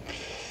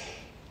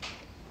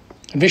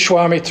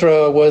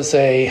 Vishwamitra was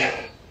a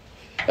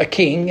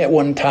king at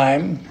one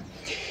time.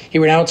 He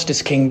renounced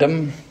his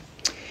kingdom,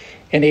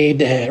 and he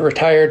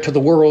retired to the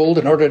world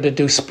in order to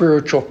do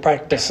spiritual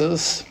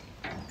practices.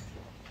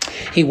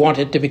 He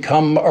wanted to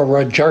become a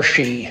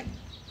Rajarshi.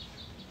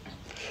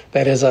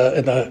 That is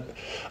a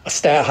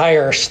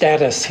higher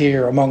status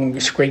here among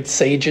great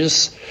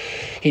sages.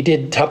 He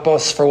did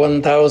tapas for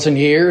 1,000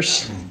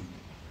 years,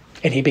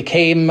 and he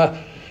became,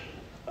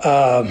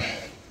 the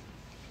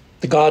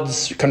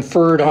gods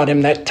conferred on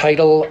him that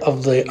title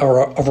of a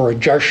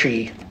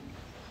Rajarshi.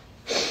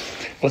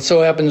 Well, it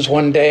so happens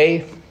one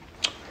day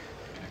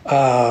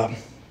that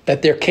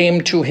that there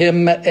came to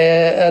him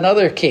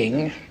another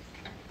king.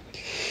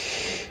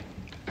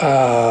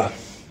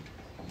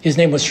 His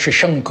name was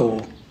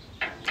Trishanku.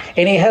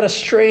 And he had a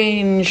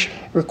strange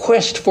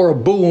request for a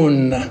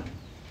boon.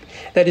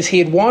 That is, he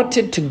had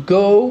wanted to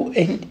go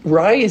and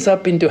rise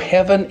up into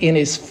heaven in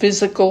his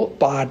physical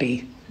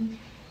body.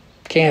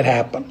 Can't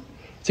happen.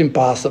 It's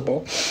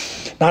impossible.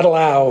 Not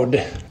allowed,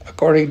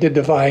 according to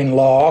divine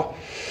law.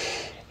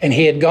 And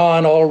he had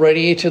gone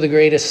already to the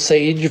greatest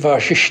sage,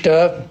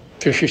 Vashishta.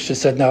 Vashishta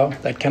said, no,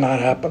 that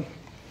cannot happen.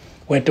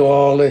 Went to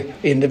all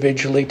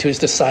individually to his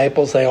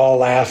disciples. They all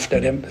laughed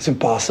at him. It's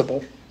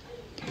impossible.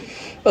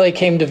 Well, they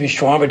came to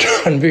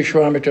Vishwamitra, and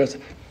Vishwamitra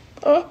said,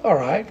 oh, all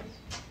right.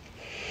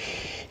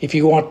 If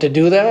you want to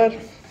do that,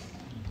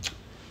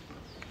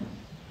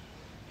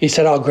 he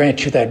said, I'll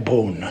grant you that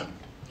boon.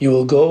 You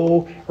will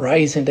go,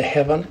 rise into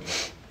heaven.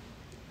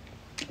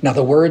 Now,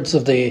 the words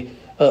of the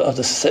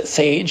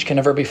sage can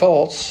never be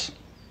false.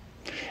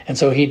 And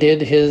so he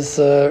did his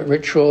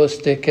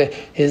ritualistic,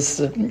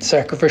 his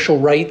sacrificial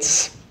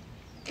rites.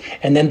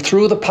 And then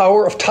through the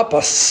power of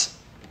tapas,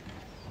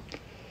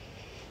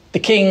 the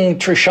king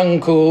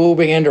Trishanku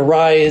began to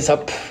rise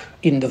up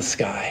into the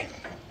sky.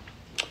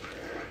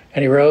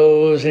 And he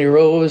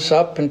rose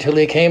up until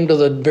he came to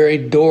the very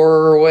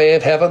doorway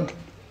of heaven.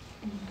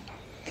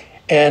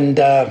 And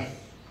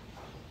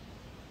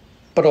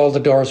but all the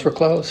doors were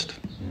closed.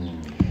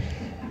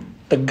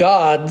 The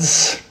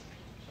gods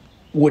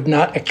would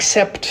not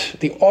accept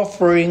the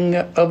offering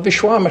of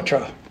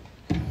Vishwamitra.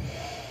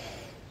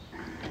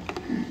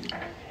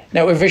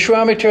 Now,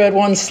 Vishwamitra had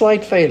one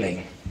slight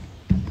failing.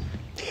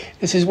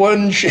 This is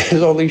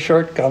his only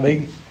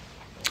shortcoming.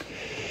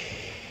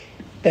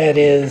 That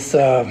is,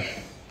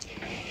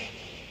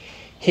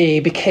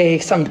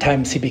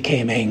 sometimes he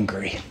became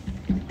angry.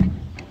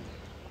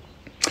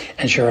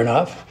 And sure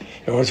enough,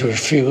 it was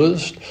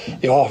refused.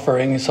 The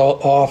offerings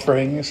of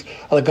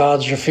the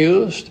gods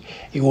refused.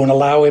 You won't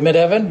allow him in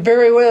heaven?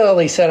 Very well,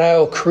 he said,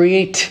 I'll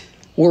create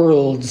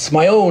worlds,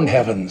 my own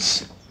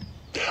heavens.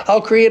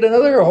 I'll create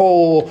another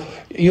whole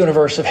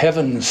universe of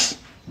heavens.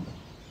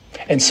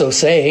 And so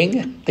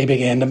saying, they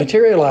began to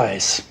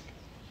materialize.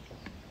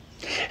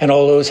 And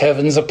all those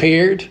heavens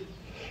appeared,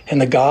 and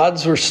the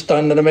gods were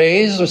stunned and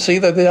amazed to see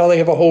that now they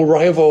have a whole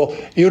rival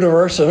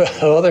universe of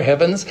other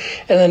heavens.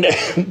 And then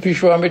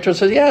Vishwamitra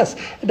said, yes,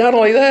 not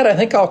only that, I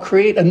think I'll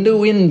create a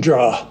new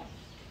Indra.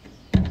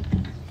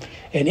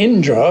 And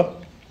Indra,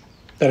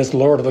 that is the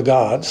Lord of the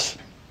gods,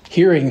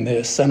 hearing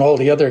this and all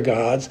the other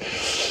gods,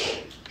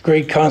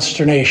 great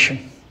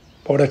consternation.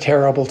 What a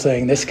terrible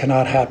thing. This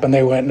cannot happen.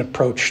 They went and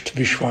approached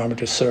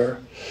Vishwamitra, sir.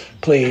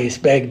 Please,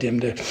 begged him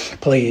to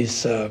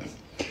please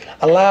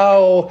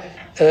allow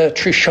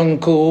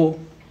Trishanku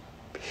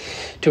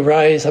to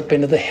rise up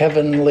into the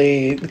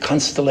heavenly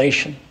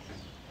constellation.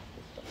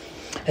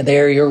 And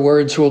there your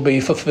words will be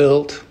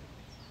fulfilled.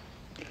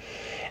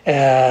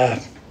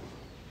 And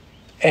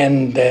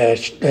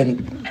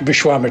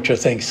Vishwamitra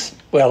thinks,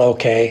 well,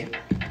 okay.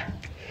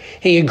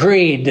 He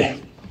agreed.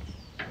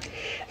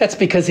 That's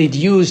because he'd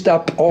used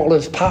up all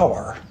his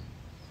power.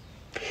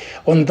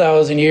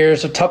 1,000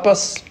 years of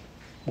tapas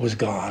was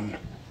gone.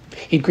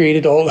 He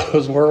created all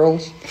those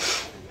worlds.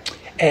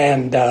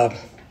 And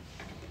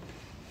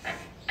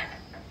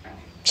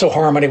so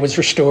harmony was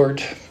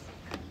restored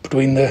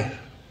between the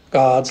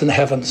gods and the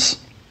heavens.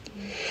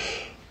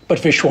 But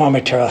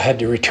Vishwamitra had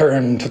to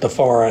return to the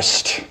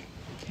forest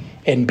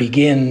and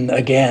begin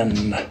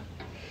again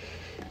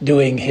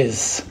doing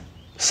his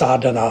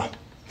sadhana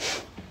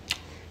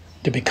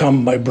to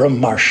become a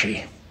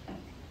Brahmarshi.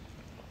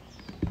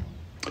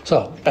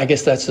 So I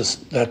guess that's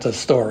a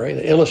story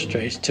that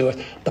illustrates to us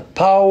the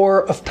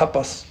power of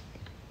tapas.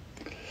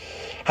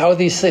 How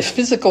this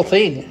physical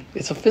thing,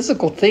 it's a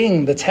physical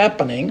thing that's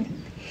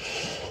happening.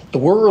 The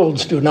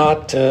worlds do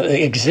not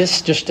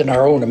exist just in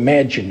our own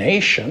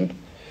imagination.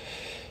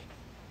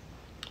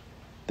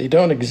 They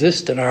don't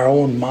exist in our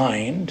own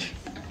mind.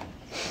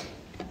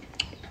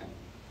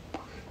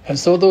 And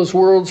so those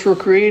worlds were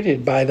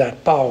created by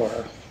that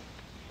power.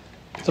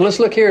 So let's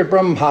look here at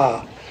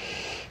Brahma.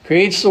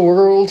 Creates the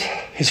world.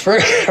 His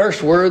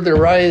first word that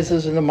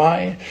arises in the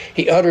mind,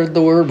 he uttered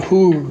the word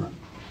Hur.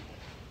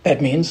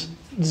 That means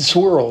this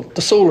world,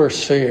 the solar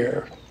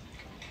sphere.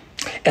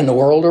 And the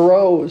world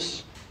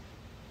arose.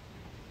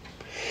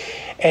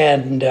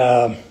 And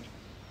now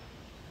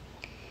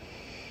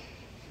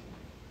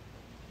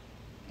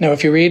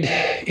if you read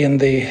in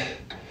the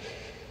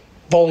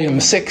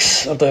volume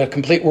 6 of the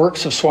complete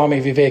works of Swami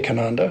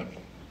Vivekananda,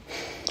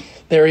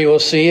 there you will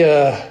see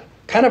a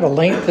kind of a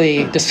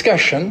lengthy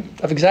discussion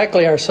of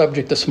exactly our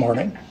subject this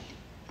morning.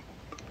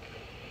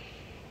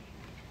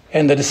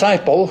 And the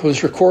disciple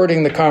who's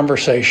recording the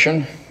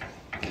conversation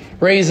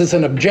raises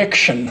an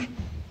objection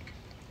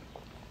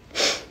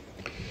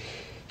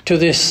to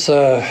this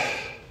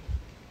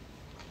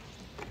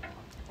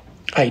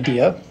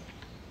idea.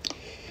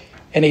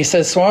 And he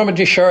says,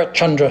 Swamiji Sharat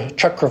Chandra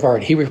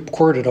Chakravarti, he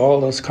recorded all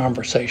those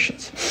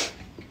conversations.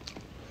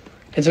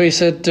 And so he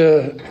said,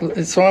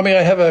 Swami,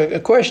 I have a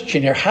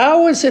question here.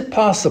 How is it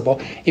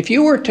possible, if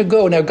you were to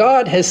go, now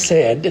God has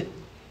said,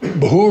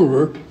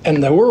 Bahur,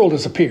 and the world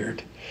has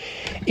appeared.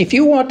 If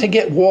you want to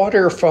get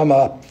water from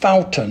a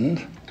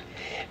fountain,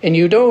 and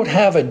you don't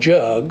have a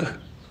jug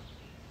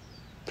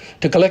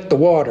to collect the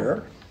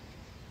water,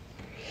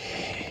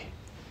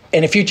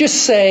 and if you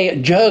just say,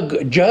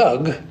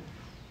 jug,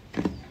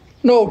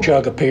 no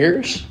jug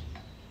appears.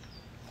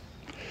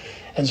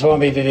 And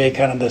Swami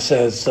Vivekananda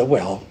says,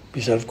 well,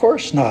 he said, of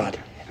course not.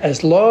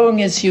 As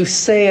long as you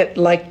say it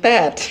like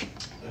that.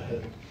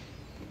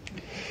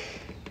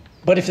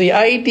 But if the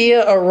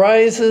idea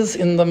arises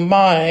in the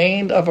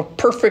mind of a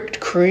perfect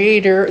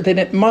creator, then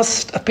it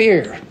must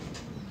appear.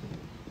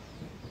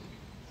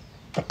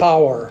 The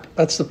power,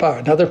 that's the power.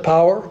 Another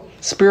power,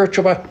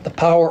 spiritual power, the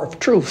power of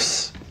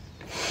truths.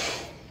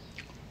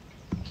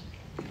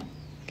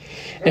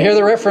 And here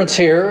the reference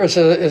here is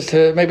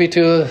maybe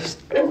to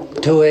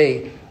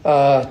a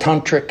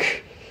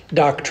tantric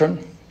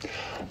doctrine.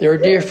 There are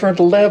different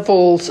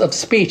levels of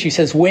speech. He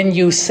says, when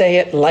you say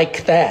it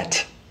like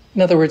that.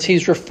 In other words,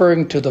 he's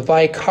referring to the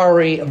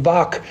Vaikari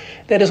Vak,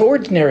 that is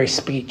ordinary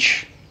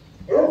speech.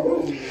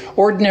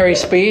 Ordinary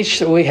speech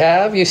that we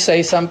have, you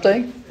say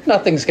something,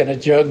 nothing's going to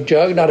jug,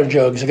 not a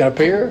jug's going to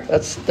appear.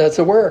 That's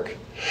a work.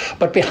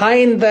 But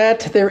behind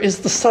that, there is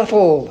the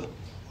subtle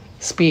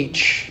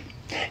speech.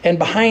 And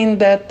behind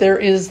that, there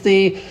is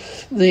the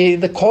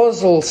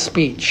causal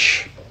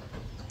speech.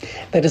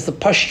 That is the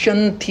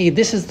pashyanti.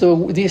 This is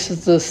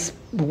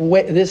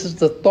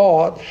the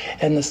thought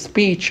and the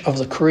speech of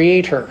the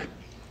Creator.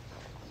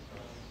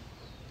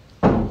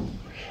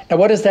 Now,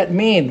 what does that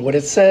mean? What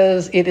it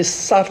says, it is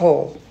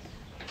subtle.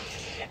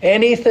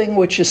 Anything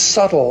which is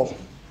subtle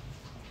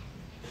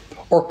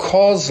or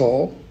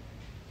causal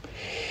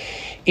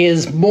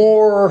is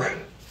more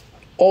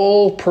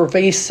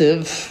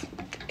all-pervasive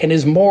and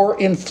is more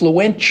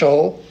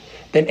influential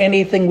than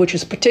anything which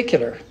is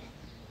particular.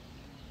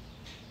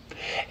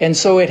 And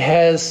so it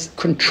has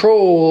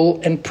control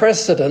and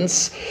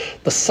precedence.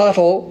 The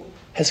subtle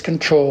has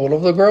control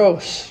of the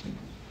gross.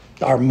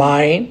 Our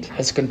mind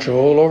has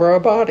control over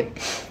our body.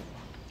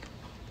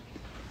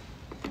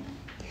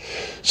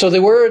 So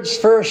the words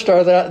first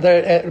are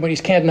that when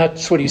he's can't,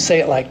 not when you say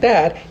it like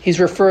that,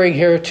 he's referring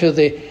here to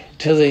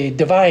the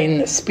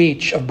divine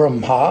speech of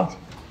Brahma.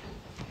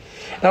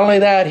 Not only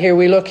that, here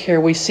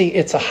we see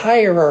it's a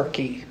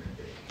hierarchy.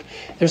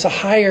 There's a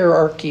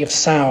hierarchy of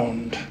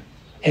sound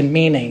and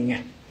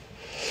meaning.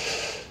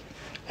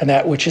 And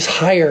that which is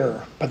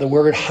higher. By the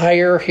word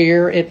higher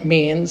here, it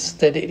means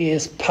that it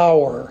is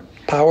power.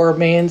 Power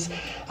means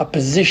a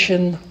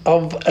position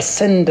of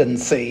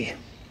ascendancy.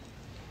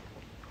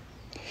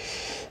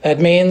 That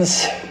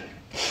means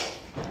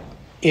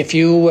if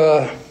you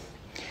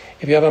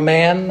have a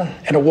man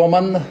and a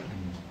woman,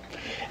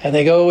 and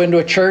they go into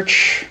a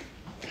church,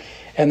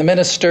 and the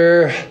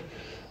minister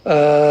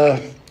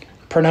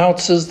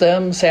pronounces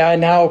them, say, I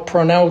now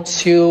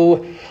pronounce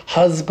you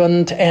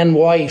husband and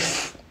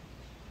wife.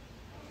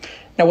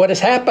 Now what has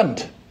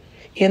happened?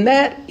 In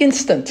that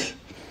instant,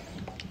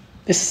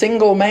 this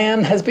single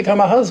man has become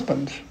a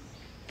husband.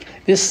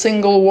 This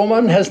single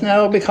woman has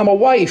now become a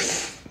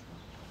wife.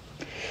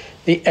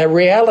 The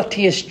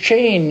reality has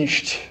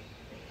changed.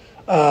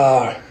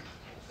 However,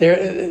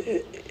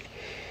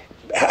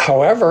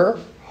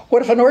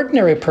 what if an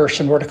ordinary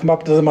person were to come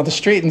up to them on the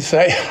street and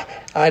say,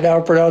 I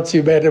now pronounce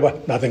you man and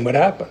wife? Nothing would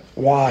happen.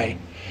 Why?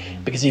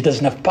 Because he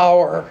doesn't have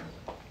power.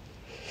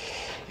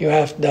 He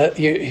has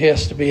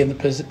to be in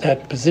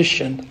that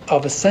position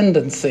of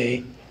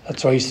ascendancy.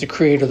 That's why he's the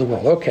creator of the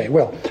world. Okay,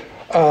 well,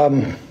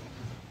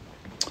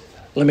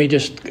 let me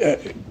just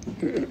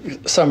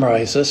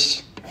summarize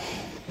this.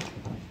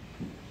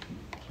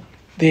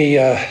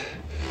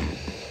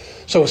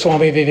 So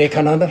Swami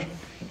Vivekananda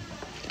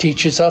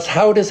teaches us,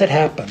 how does it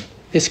happen?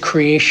 This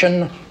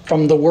creation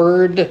from the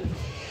word.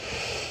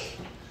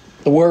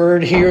 The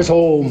word here is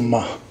Om.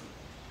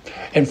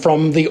 And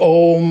from the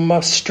Om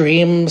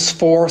streams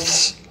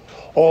forth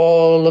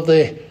all of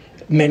the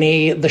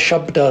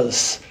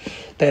Shabdas.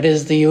 That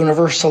is the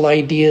universal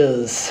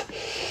ideas.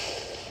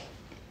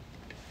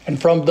 And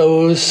from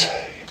those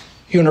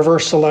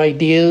universal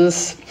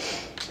ideas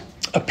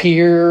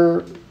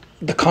appear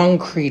the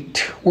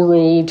concrete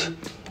world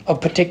of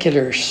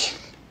particulars.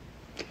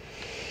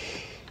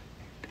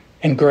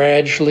 And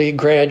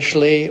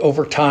gradually,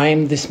 over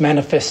time, this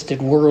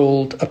manifested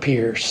world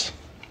appears.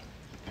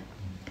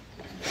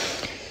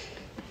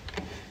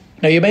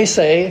 Now you may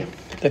say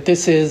that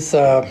this is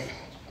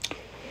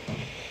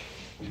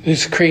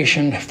this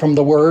creation from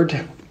the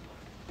Word.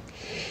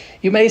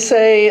 You may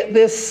say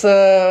this,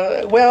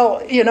 in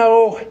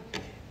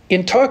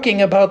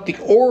talking about the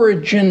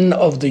origin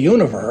of the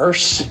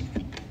universe,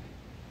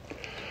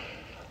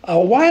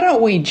 why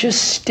don't we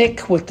just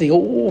stick with the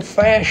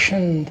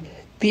old-fashioned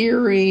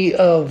theory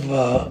of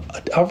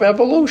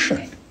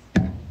evolution?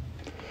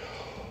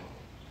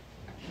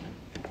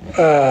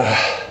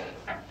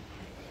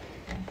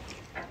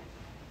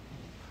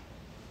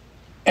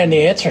 And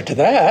the answer to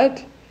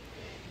that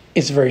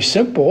is very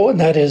simple, and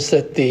that is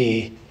that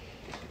the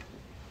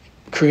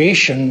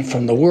creation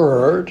from the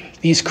Word,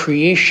 these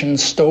creation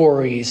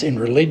stories in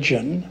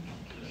religion,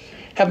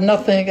 have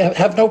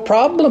no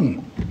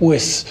problem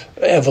with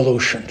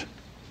evolution.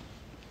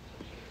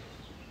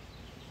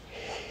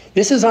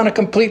 This is on a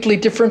completely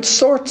different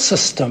sort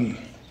system.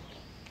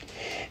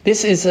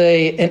 This is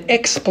an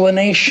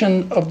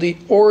explanation of the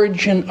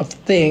origin of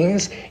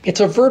things. It's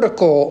a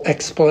vertical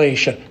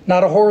explanation,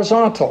 not a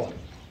horizontal.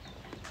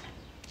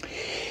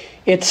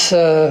 It's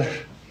a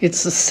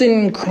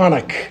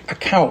synchronic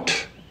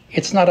account.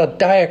 It's not a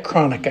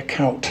diachronic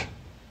account.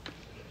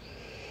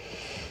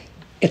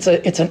 It's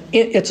an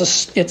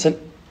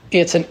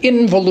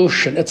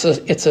involution. It's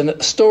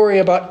a story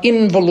about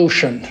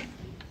involution,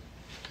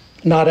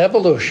 not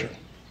evolution.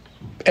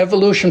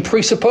 Evolution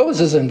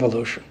presupposes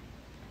involution,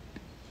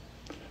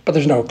 but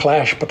there's no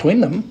clash between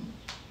them.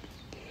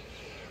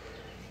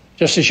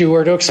 Just as you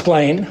were to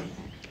explain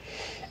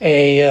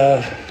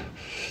if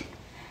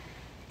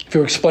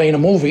you explain a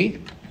movie,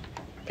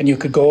 and you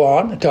could go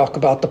on and talk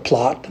about the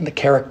plot and the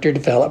character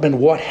development,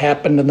 what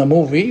happened in the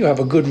movie. You have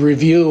a good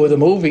review of the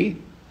movie.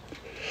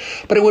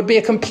 But it would be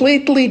a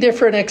completely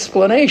different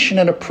explanation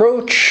and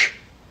approach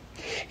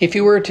if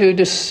you were to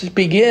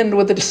begin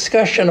with a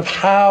discussion of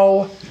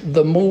how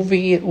the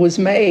movie was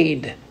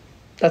made.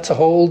 That's a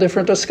whole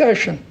different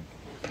discussion.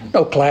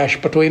 No clash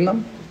between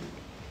them.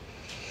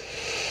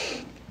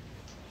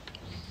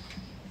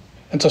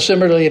 And so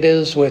similarly it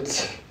is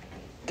with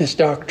this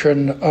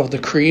doctrine of the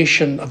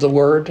creation of the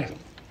Word,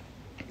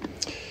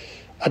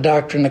 a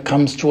doctrine that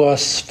comes to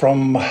us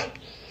from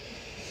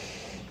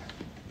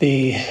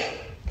its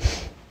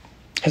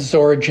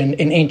origin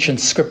in ancient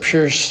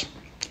scriptures,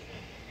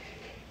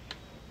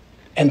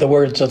 and the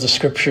words of the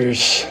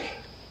scriptures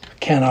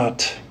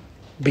cannot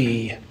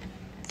be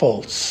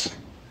false.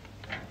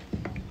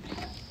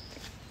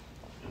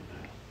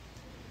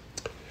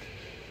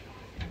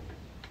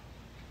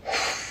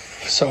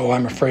 So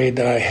I'm afraid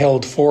that I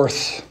held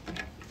forth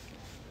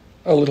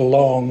a little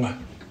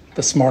long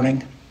this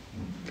morning.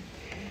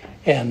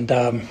 And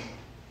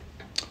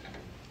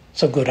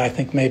so good, I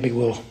think maybe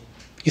you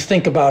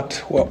think about,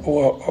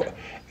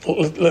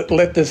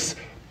 let this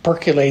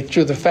percolate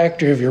through the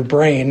factory of your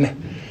brain,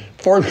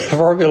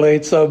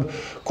 formulate some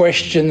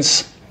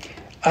questions,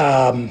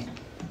 and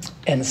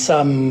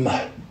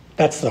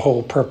that's the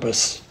whole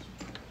purpose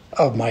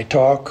of my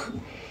talk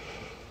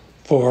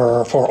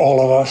for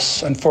all of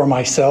us and for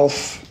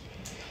myself,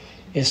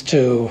 is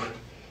to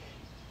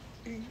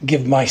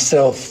give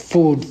myself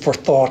food for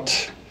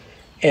thought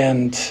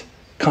and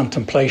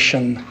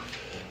contemplation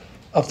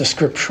of the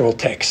scriptural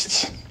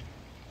texts.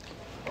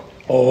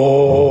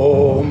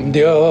 Om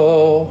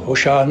Dyo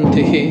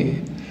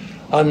Shantihi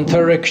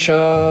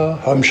Antariksha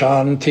Ham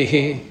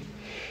Shantihi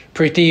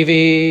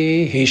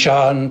Prithivi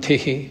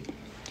Shantihi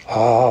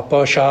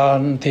Apa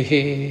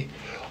Shantihi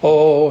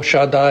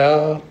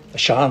Oshadaya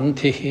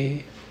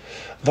Shantihi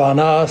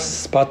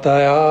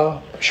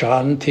Vanaspataya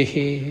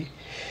Shantihi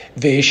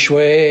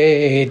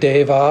Vishwe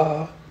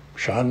Deva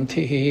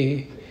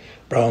Shantihi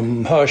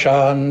Brahma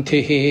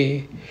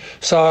Shantihi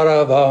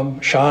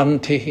Saravam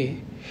Shantihi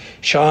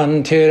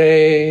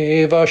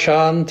Shantireva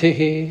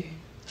Shantihi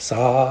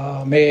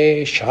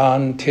Same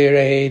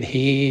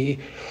Shantiredhi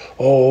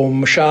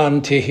Om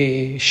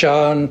Shantihi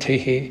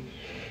Shantihi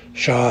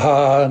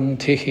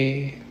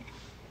Shantihi.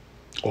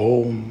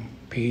 Om.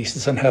 Peace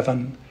is in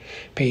heaven,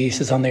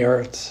 peace is on the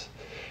earth,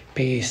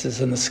 peace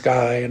is in the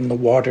sky and the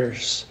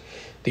waters.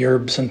 The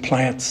herbs and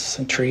plants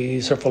and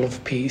trees are full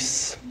of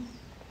peace.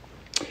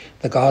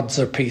 The gods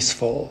are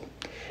peaceful.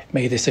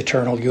 May this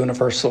eternal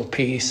universal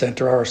peace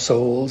enter our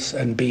souls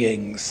and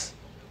beings.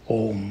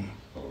 Om.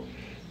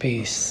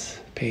 Peace,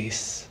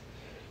 peace,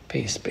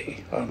 peace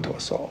be unto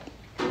us all.